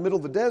out into the middle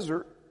of the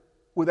desert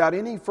without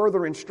any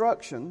further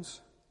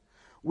instructions,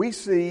 we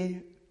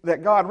see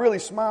that God really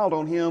smiled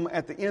on him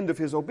at the end of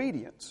his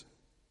obedience.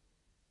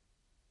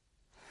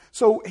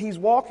 So he's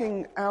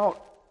walking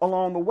out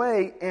along the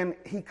way, and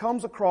he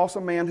comes across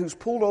a man who's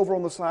pulled over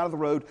on the side of the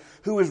road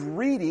who is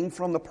reading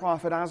from the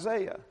prophet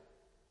Isaiah.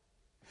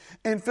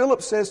 And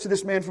Philip says to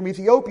this man from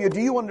Ethiopia, "Do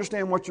you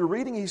understand what you're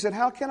reading?" He said,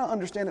 "How can I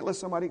understand it unless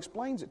somebody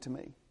explains it to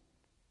me?"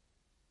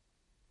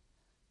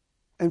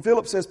 And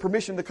Philip says,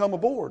 "Permission to come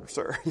aboard,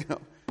 sir."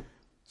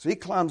 So he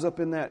climbs up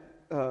in that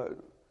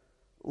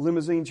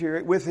limousine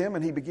chariot with him,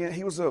 and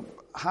he was a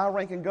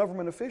high-ranking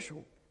government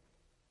official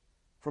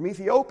from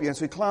Ethiopia. And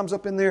so he climbs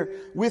up in there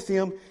with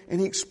him, and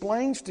he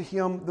explains to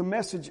him the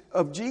message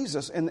of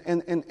Jesus and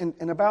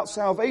about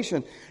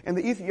salvation. And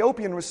the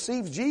Ethiopian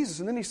receives Jesus,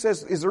 and then he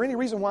says, "Is there any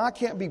reason why I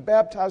can't be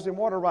baptized in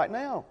water right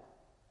now?"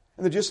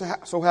 And there just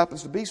so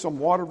happens to be some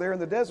water there in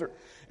the desert.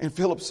 And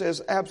Philip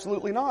says,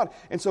 "Absolutely not."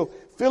 And so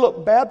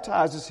Philip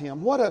baptizes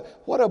him. What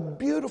a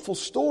beautiful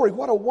story.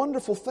 What a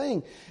wonderful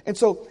thing. And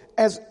so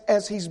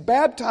as he's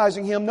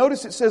baptizing him,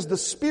 notice it says, "The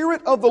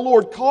Spirit of the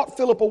Lord caught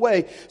Philip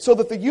away, so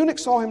that the eunuch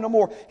saw him no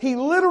more." He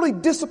literally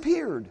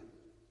disappeared.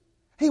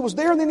 He was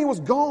there and then he was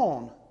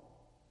gone.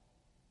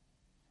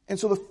 And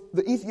so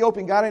the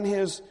Ethiopian got in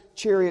his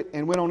chariot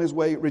and went on his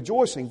way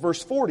rejoicing.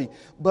 Verse 40,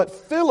 "But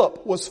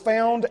Philip was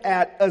found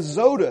at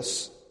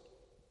Azotus,"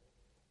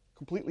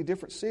 completely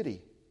different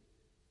city.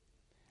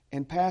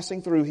 "And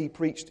passing through, he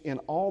preached in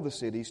all the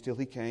cities till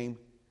he came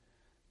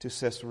to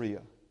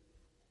Caesarea."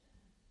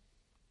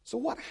 So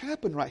what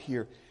happened right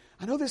here?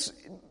 I know this,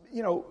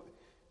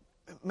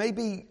 may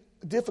be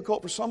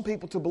difficult for some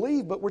people to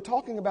believe, but we're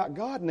talking about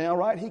God now,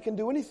 right? He can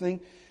do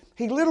anything.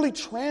 He literally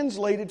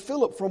translated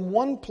Philip from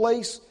one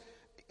place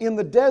in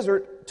the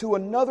desert to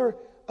another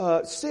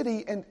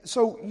city. And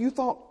so you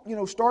thought,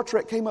 Star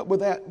Trek came up with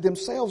that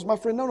themselves. My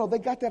friend, no, they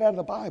got that out of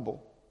the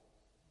Bible.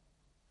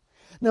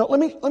 Now, let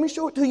me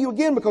show it to you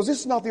again, because this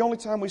is not the only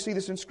time we see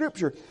this in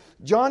Scripture.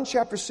 John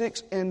chapter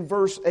 6 and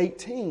verse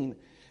 18.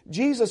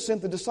 Jesus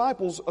sent the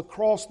disciples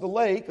across the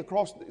lake,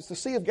 it's the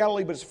Sea of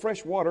Galilee, but it's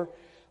fresh water.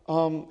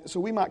 So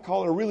we might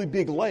call it a really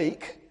big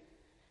lake.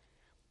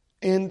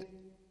 And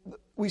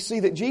we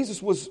see that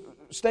Jesus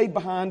stayed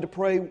behind to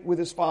pray with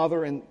his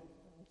Father, and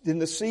then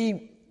the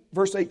sea,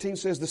 verse 18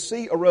 says, "The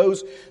sea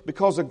arose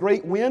because a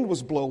great wind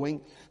was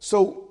blowing.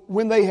 So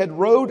when they had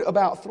rowed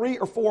about 3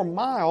 or 4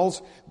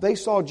 miles, they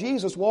saw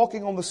Jesus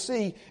walking on the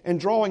sea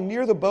and drawing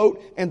near the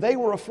boat, and they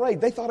were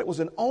afraid." They thought it was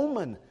an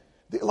omen.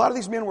 A lot of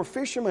these men were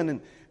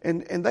fishermen,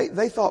 and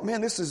they thought,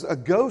 "Man, this is a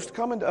ghost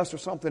coming to us or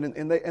something."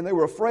 And they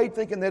were afraid,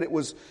 thinking that it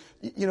was,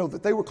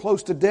 that they were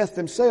close to death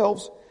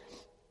themselves.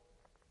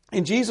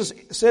 And Jesus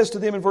says to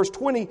them in verse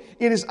 20,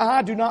 "It is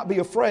I, do not be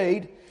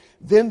afraid."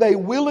 Then they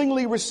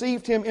willingly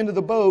received him into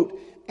the boat,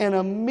 and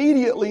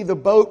immediately the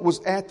boat was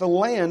at the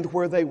land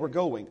where they were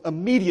going.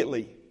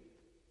 Immediately.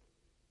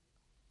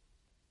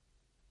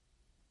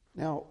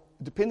 Now,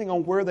 depending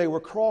on where they were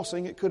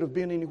crossing, it could have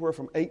been anywhere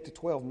from 8 to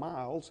 12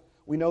 miles.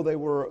 We know they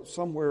were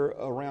somewhere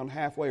around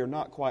halfway or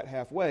not quite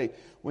halfway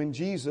when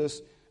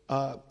Jesus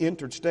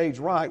entered stage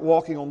right,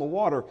 walking on the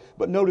water.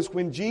 But notice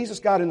when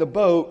Jesus got in the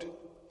boat,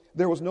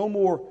 there was no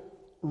more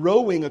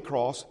rowing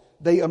across.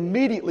 They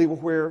immediately were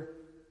where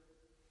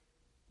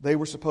they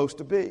were supposed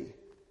to be.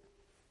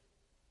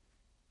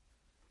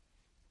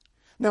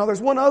 Now,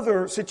 there's one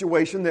other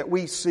situation that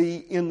we see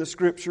in the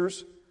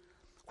Scriptures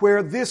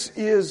where this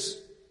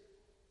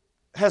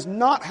has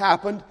not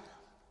happened,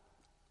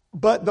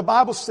 but the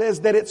Bible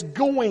says that it's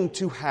going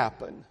to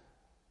happen.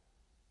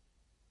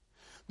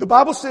 The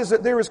Bible says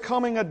that there is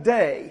coming a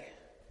day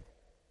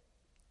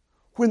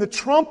when the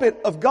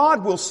trumpet of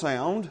God will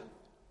sound,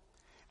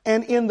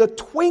 and in the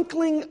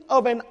twinkling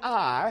of an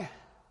eye,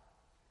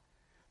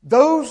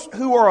 those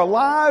who are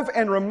alive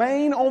and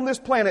remain on this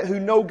planet who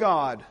know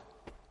God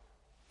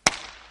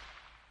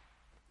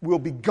will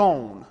be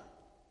gone.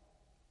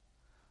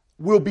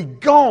 Will be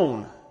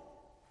gone.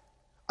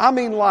 I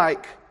mean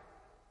like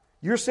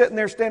you're sitting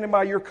there standing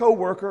by your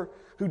coworker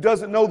who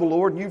doesn't know the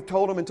Lord, and you've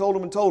told them and told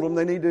them and told them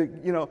they need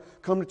to,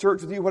 come to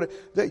church with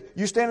you.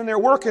 You're standing there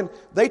working,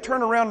 they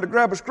turn around to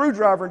grab a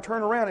screwdriver and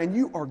turn around, and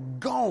you are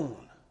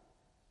gone.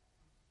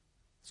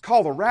 It's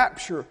called the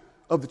rapture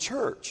of the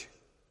church.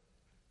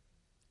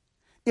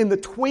 In the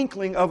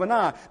twinkling of an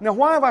eye. Now,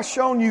 why have I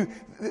shown you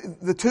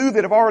the two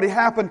that have already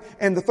happened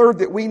and the third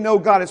that we know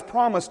God has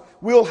promised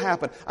will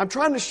happen? I'm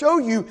trying to show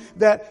you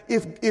that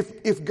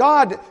if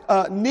God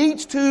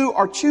needs to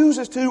or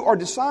chooses to or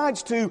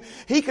decides to,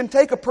 He can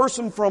take a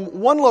person from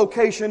one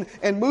location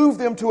and move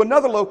them to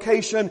another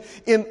location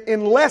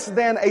in less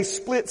than a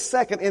split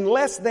second, in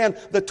less than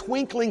the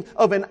twinkling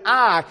of an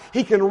eye.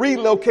 He can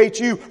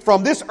relocate you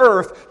from this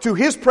earth to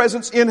His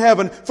presence in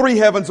heaven 3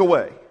 heavens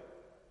away.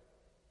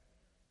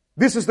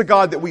 This is the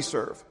God that we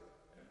serve.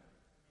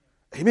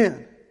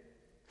 Amen.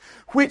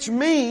 Which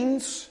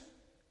means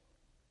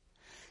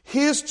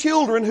His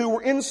children who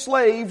were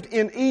enslaved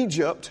in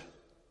Egypt,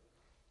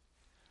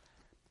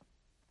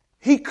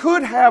 He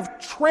could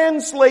have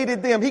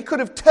translated them. He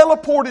could have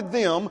teleported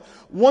them.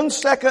 1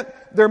 second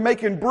they're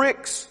making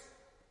bricks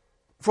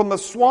from the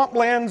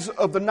swamplands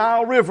of the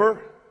Nile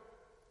River.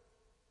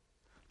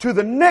 To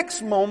the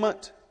next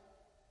moment,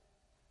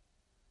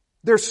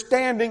 they're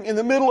standing in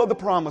the middle of the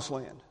promised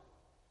land.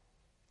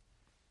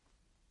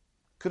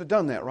 Could have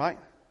done that, right?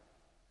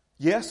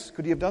 Yes?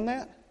 Could He have done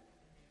that?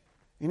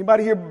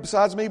 Anybody here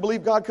besides me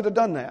believe God could have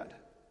done that?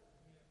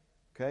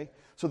 Okay?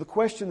 So the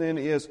question then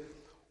is,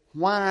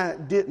 why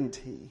didn't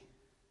He?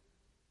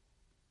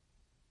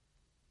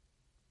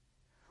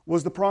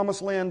 Was the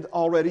promised land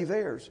already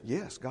theirs?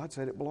 Yes, God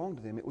said it belonged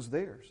to them. It was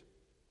theirs.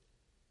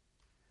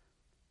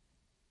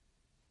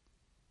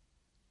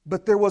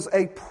 But there was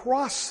a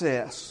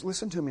process.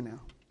 Listen to me now.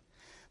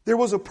 There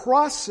was a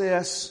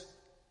process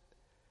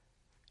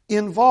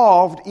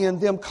involved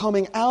in them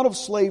coming out of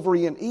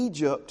slavery in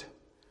Egypt,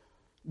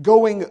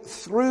 going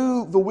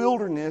through the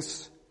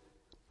wilderness,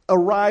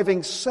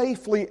 arriving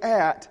safely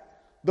at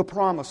the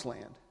promised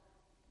land.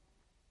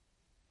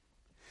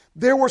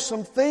 There were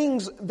some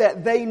things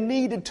that they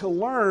needed to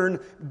learn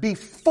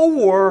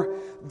before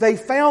they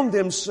found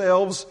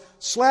themselves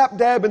slap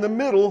dab in the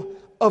middle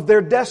of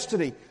their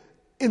destiny,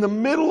 in the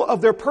middle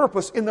of their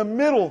purpose, in the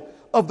middle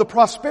of the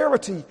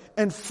prosperity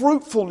and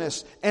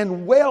fruitfulness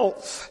and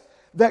wealth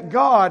that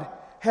God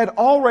had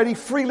already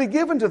freely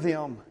given to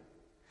them.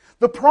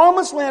 The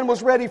promised land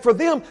was ready for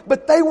them,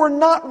 but they were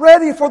not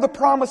ready for the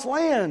promised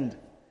land.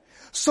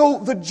 So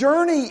the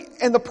journey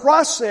and the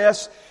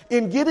process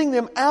in getting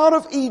them out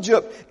of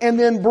Egypt and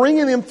then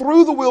bringing them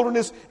through the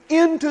wilderness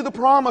into the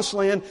promised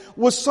land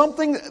was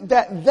something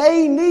that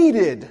they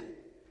needed.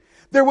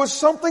 There was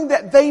something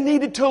that they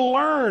needed to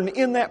learn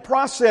in that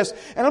process.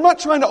 And I'm not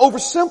trying to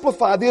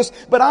oversimplify this,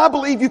 but I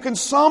believe you can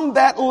sum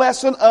that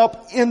lesson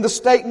up in the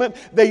statement,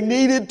 they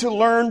needed to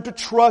learn to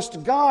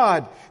trust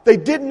God. They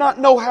did not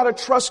know how to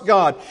trust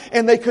God.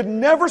 And they could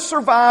never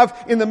survive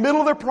in the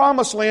middle of their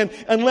promised land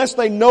unless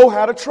they know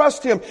how to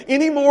trust Him.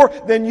 Any more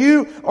than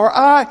you or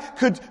I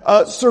could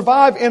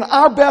survive in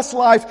our best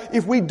life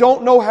if we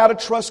don't know how to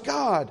trust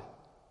God.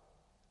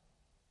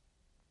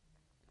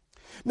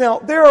 Now,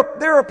 there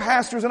are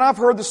pastors, and I've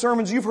heard the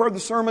sermons, you've heard the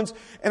sermons,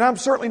 and I'm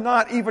certainly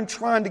not even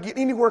trying to get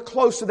anywhere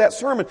close to that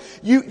sermon.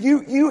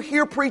 You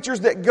hear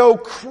preachers that go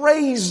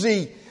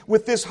crazy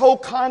with this whole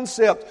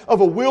concept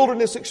of a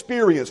wilderness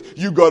experience.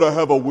 You gotta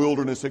have a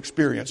wilderness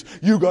experience.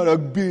 You gotta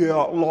be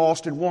out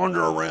lost and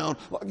wander around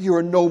like you're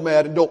a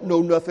nomad and don't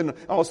know nothing,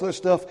 all this other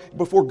stuff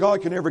before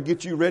God can ever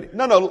get you ready.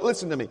 No,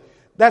 listen to me.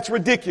 That's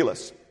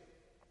ridiculous.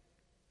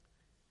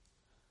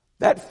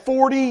 That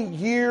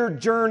 40-year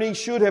journey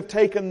should have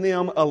taken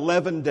them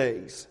 11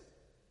 days.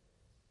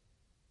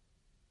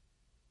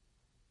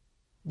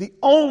 The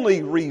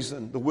only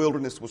reason the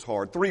wilderness was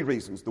hard, 3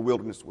 reasons the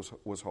wilderness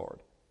was hard.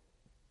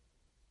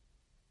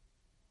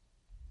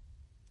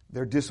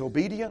 Their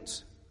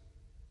disobedience,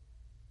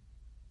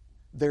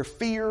 their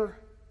fear,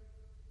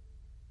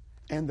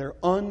 and their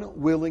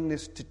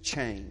unwillingness to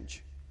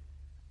change.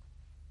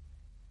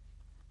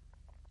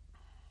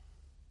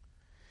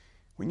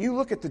 When you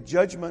look at the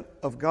judgment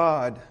of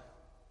God,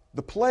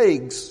 the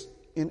plagues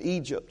in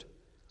Egypt,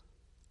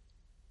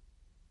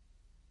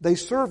 they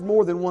serve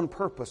more than one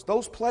purpose.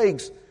 Those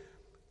plagues,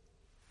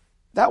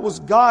 that was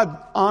God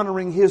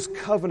honoring His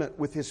covenant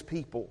with His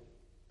people.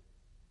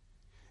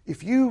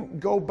 If you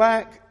go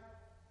back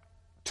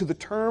to the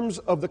terms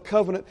of the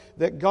covenant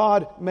that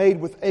God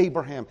made with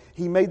Abraham,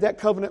 He made that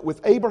covenant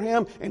with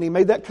Abraham, and He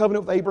made that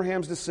covenant with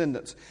Abraham's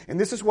descendants. And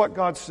this is what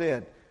God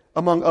said.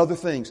 Among other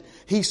things,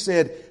 He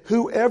said,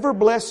 whoever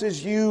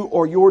blesses you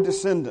or your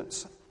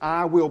descendants,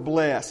 I will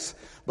bless.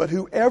 But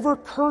whoever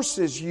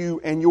curses you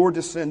and your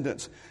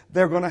descendants,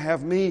 they're going to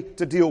have me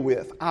to deal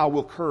with. I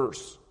will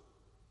curse.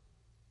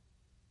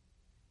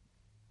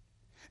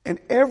 And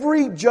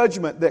every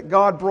judgment that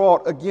God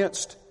brought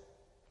against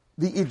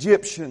the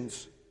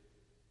Egyptians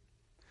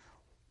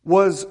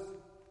was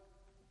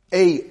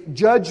a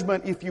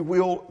judgment, if you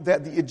will,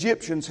 that the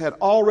Egyptians had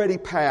already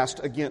passed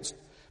against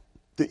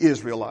the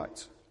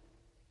Israelites.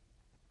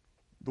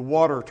 the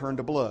water turned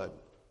to blood.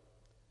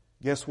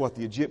 Guess what?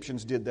 The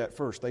Egyptians did that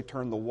first. They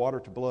turned the water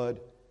to blood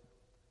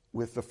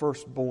with the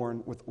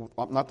firstborn,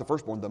 not the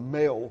firstborn, the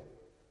male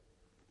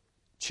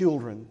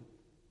children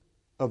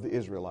of the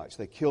Israelites.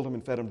 They killed them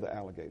and fed them to the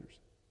alligators.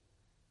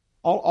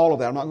 All of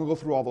that. I'm not going to go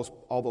through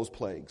all those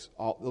plagues.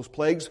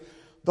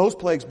 Those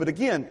plagues. But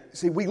again,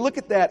 see, we look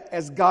at that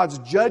as God's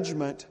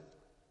judgment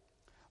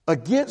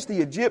against the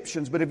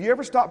Egyptians. But have you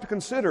ever stopped to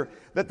consider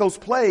that those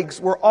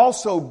plagues were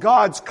also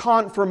God's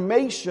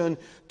confirmation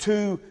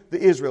to the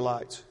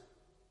Israelites?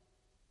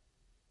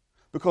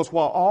 Because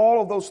while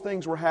all of those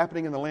things were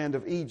happening in the land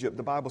of Egypt,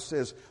 the Bible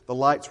says the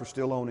lights were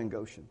still on in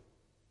Goshen,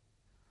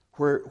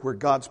 where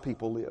God's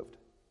people lived.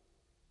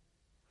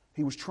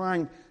 He was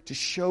trying to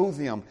show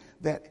them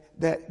that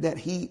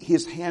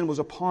His hand was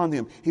upon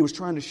them. He was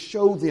trying to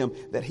show them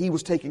that He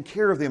was taking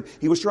care of them.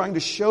 He was trying to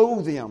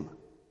show them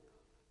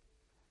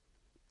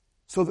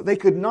so that they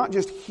could not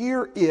just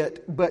hear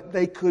it, but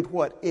they could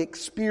what?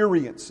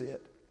 Experience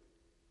it.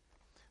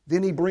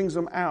 Then He brings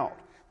them out.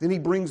 Then He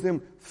brings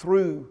them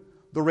through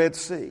the Red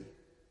Sea.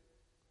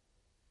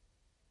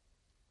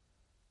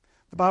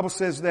 The Bible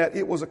says that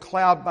it was a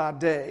cloud by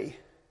day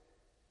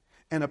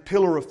and a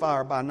pillar of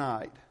fire by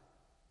night.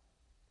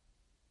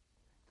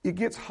 It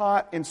gets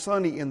hot and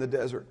sunny in the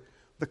desert.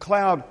 The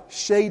cloud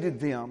shaded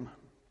them,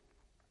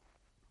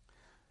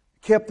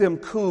 kept them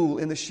cool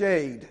in the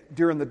shade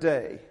during the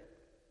day.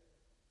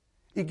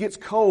 It gets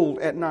cold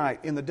at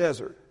night in the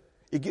desert.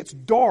 It gets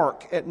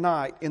dark at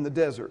night in the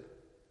desert.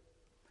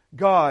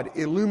 God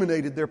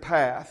illuminated their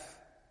path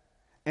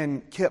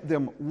and kept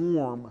them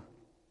warm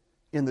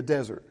in the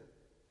desert.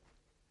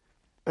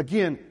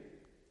 Again,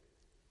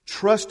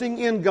 trusting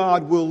in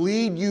God will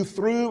lead you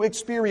through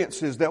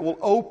experiences that will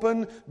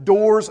open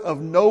doors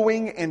of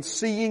knowing and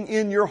seeing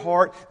in your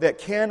heart that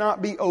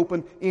cannot be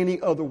opened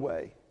any other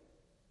way.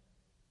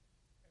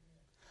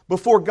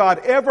 Before God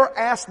ever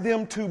asked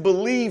them to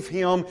believe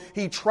Him,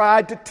 He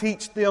tried to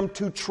teach them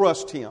to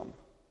trust Him.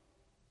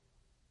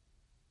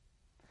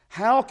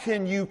 How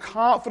can you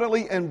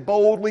confidently and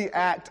boldly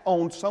act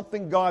on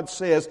something God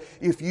says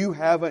if you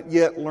haven't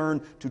yet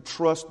learned to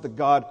trust the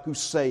God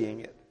who's saying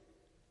it?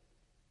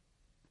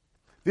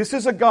 This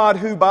is a God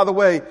who, by the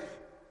way,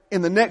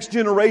 in the next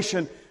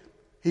generation,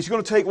 He's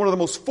going to take one of the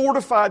most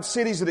fortified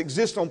cities that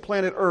exist on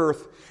planet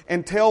Earth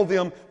and tell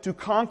them to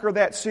conquer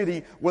that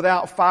city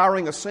without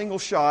firing a single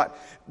shot,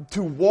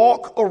 to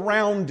walk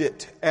around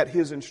it at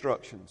His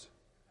instructions.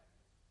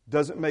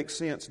 Doesn't make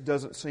sense,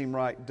 doesn't seem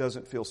right,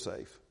 doesn't feel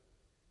safe.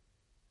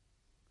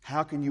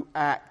 How can you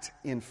act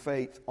in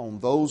faith on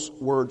those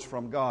words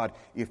from God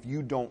if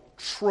you don't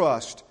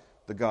trust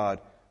the God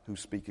who's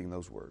speaking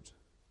those words?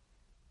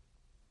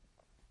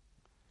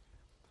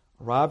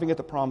 Arriving at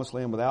the promised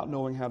land without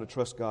knowing how to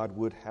trust God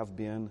would have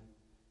been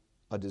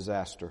a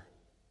disaster.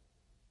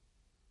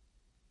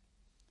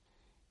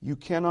 You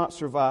cannot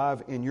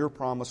survive in your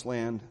promised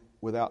land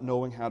without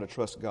knowing how to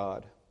trust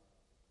God.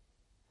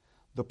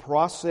 The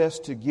process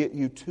to get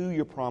you to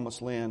your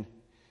promised land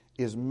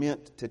is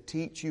meant to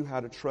teach you how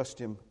to trust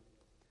Him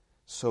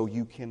so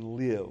you can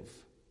live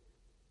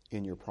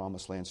in your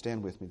promised land.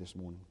 Stand with me this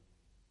morning.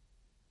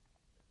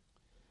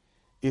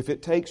 If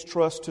it takes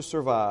trust to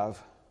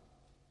survive,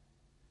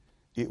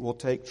 it will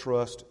take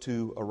trust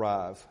to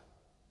arrive.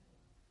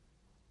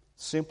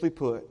 Simply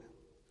put,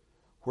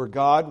 where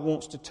God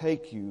wants to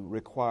take you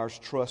requires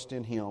trust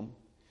in Him.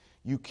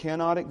 You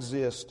cannot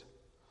exist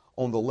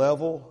on the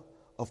level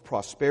of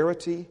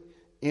prosperity,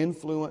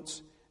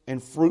 influence,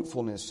 and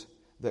fruitfulness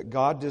that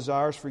God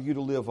desires for you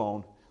to live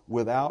on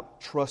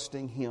without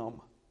trusting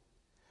Him.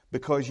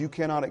 Because you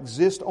cannot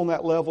exist on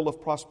that level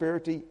of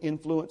prosperity,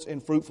 influence,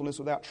 and fruitfulness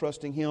without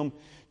trusting Him,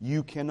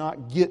 you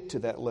cannot get to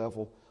that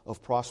level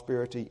of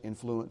prosperity,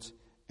 influence,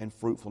 and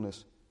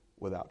fruitfulness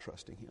without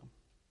trusting Him.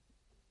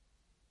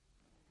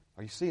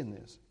 Are you seeing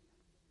this?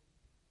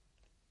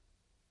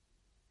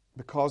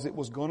 Because it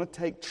was going to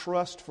take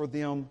trust for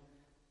them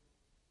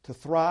to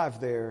thrive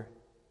there,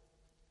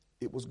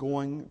 it was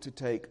going to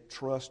take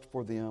trust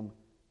for them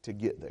to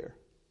get there.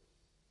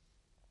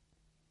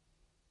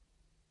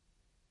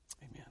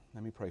 Amen.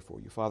 Let me pray for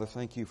you. Father,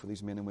 thank you for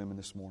these men and women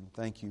this morning.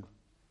 Thank you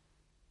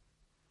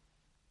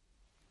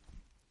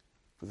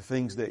for the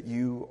things that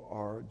you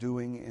are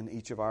doing in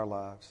each of our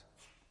lives.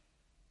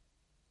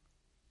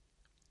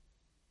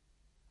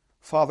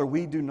 Father,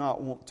 we do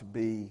not want to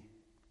be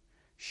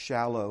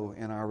shallow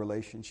in our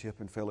relationship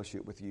and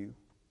fellowship with you,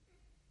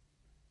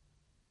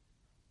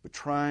 but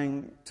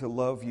trying to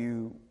love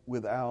you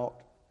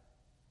without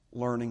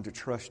learning to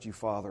trust you,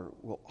 Father,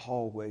 will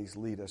always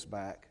lead us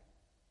back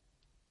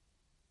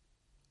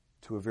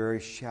to a very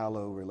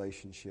shallow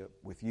relationship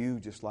with you,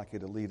 just like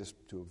it'll lead us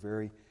to a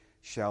very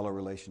shallow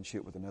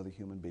relationship with another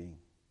human being.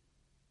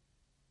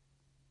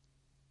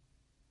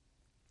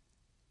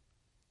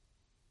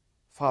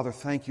 Father,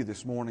 thank you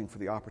this morning for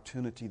the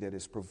opportunity that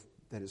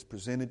is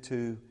presented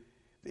to,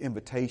 the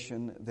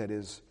invitation that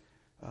is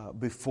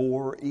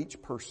before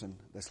each person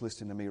that's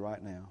listening to me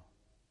right now,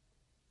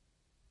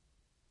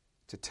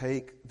 to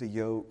take the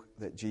yoke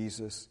that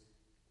Jesus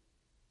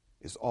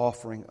is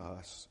offering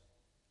us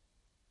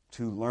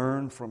to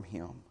learn from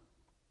Him,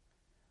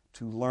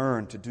 to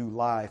learn to do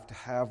life, to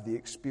have the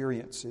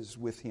experiences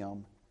with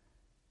Him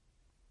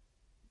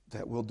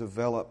that will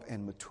develop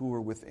and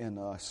mature within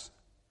us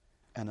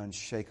an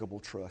unshakable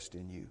trust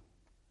in You.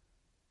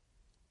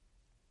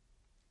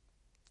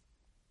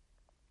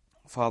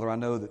 Father, I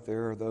know that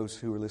there are those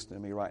who are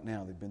listening to me right now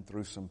that have been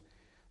through some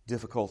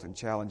difficult and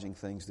challenging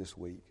things this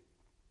week.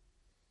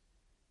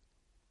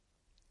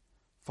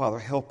 Father,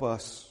 help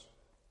us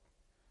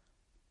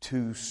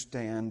to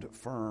stand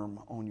firm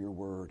on Your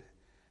word.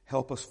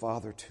 Help us,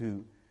 Father,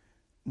 to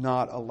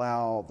not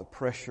allow the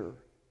pressure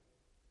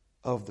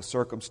of the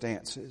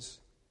circumstances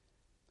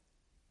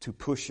to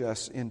push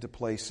us into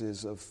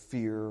places of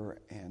fear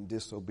and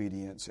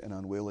disobedience and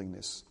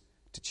unwillingness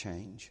to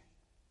change.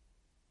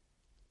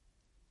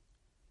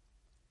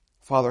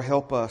 Father,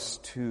 help us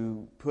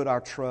to put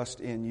our trust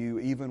in You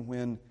even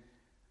when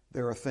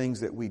there are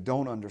things that we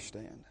don't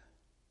understand.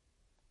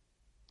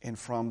 And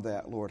from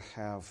that, Lord,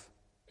 have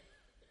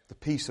the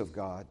peace of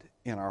God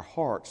in our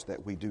hearts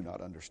that we do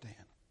not understand.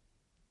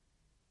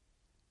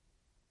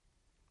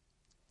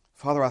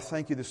 Father, I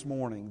thank You this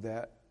morning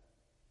that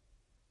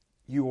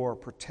You are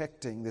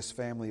protecting this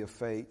family of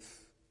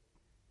faith,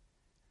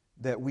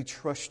 that we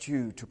trust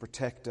You to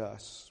protect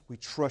us. We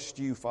trust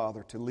You,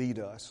 Father, to lead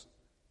us.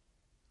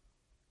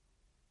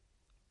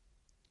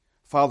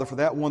 Father, for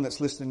that one that's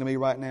listening to me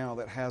right now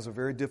that has a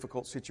very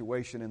difficult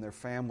situation in their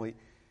family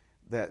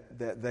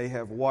that they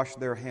have washed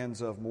their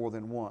hands of more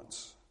than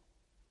once,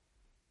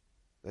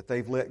 that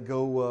they've let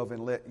go of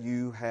and let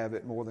You have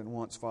it more than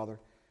once, Father,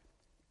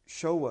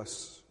 show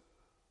us,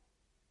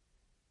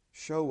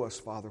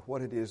 Father,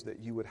 what it is that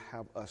You would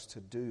have us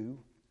to do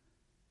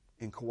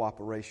in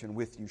cooperation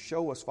with You.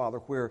 Show us, Father,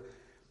 where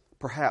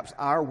perhaps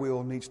our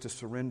will needs to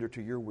surrender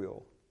to Your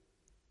will,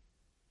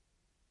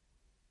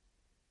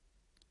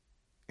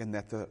 and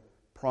that the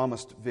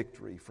promised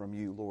victory from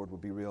You, Lord,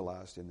 would be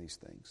realized in these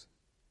things.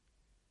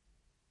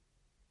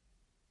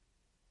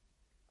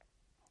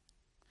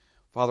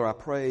 Father, I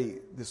pray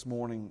this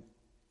morning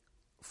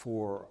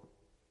for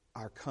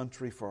our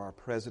country, for our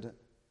president,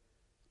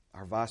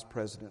 our vice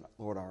president,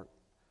 Lord, our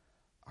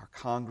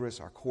Congress,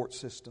 our court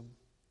system.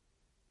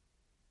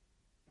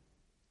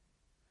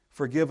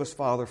 Forgive us,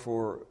 Father,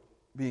 for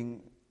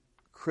being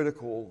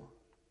critical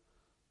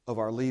of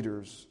our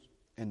leaders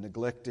and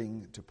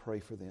neglecting to pray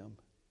for them.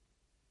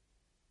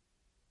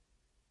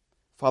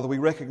 Father, we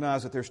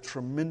recognize that there's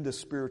tremendous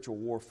spiritual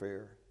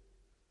warfare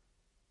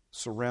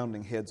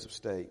surrounding heads of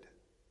state.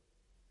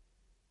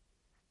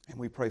 And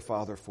we pray,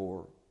 Father,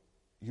 for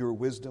Your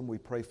wisdom. We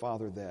pray,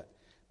 Father, that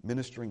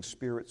ministering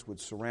spirits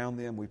would surround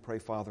them. We pray,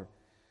 Father,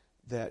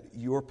 that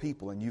Your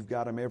people, and You've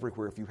got them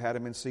everywhere. If you had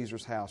them in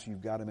Caesar's house,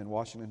 You've got them in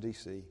Washington,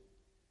 D.C.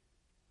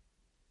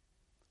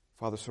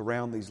 Father,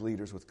 surround these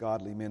leaders with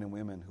godly men and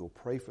women who will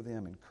pray for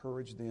them,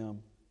 encourage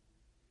them,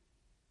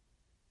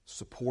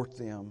 support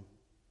them,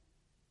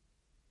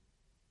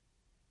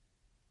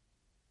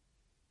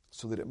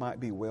 so that it might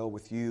be well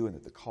with You and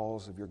that the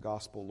cause of Your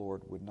gospel,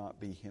 Lord, would not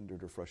be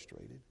hindered or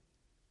frustrated.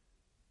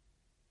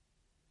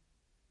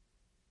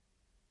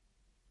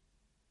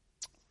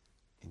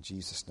 In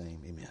Jesus'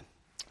 name, amen.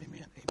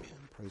 Amen. Amen.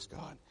 Praise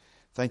God.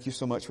 Thank you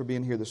so much for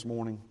being here this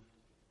morning.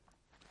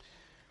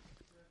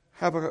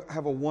 Have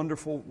a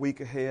wonderful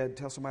week ahead.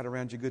 Tell somebody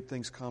around you good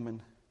things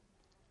coming.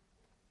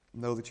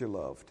 Know that you're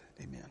loved.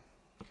 Amen.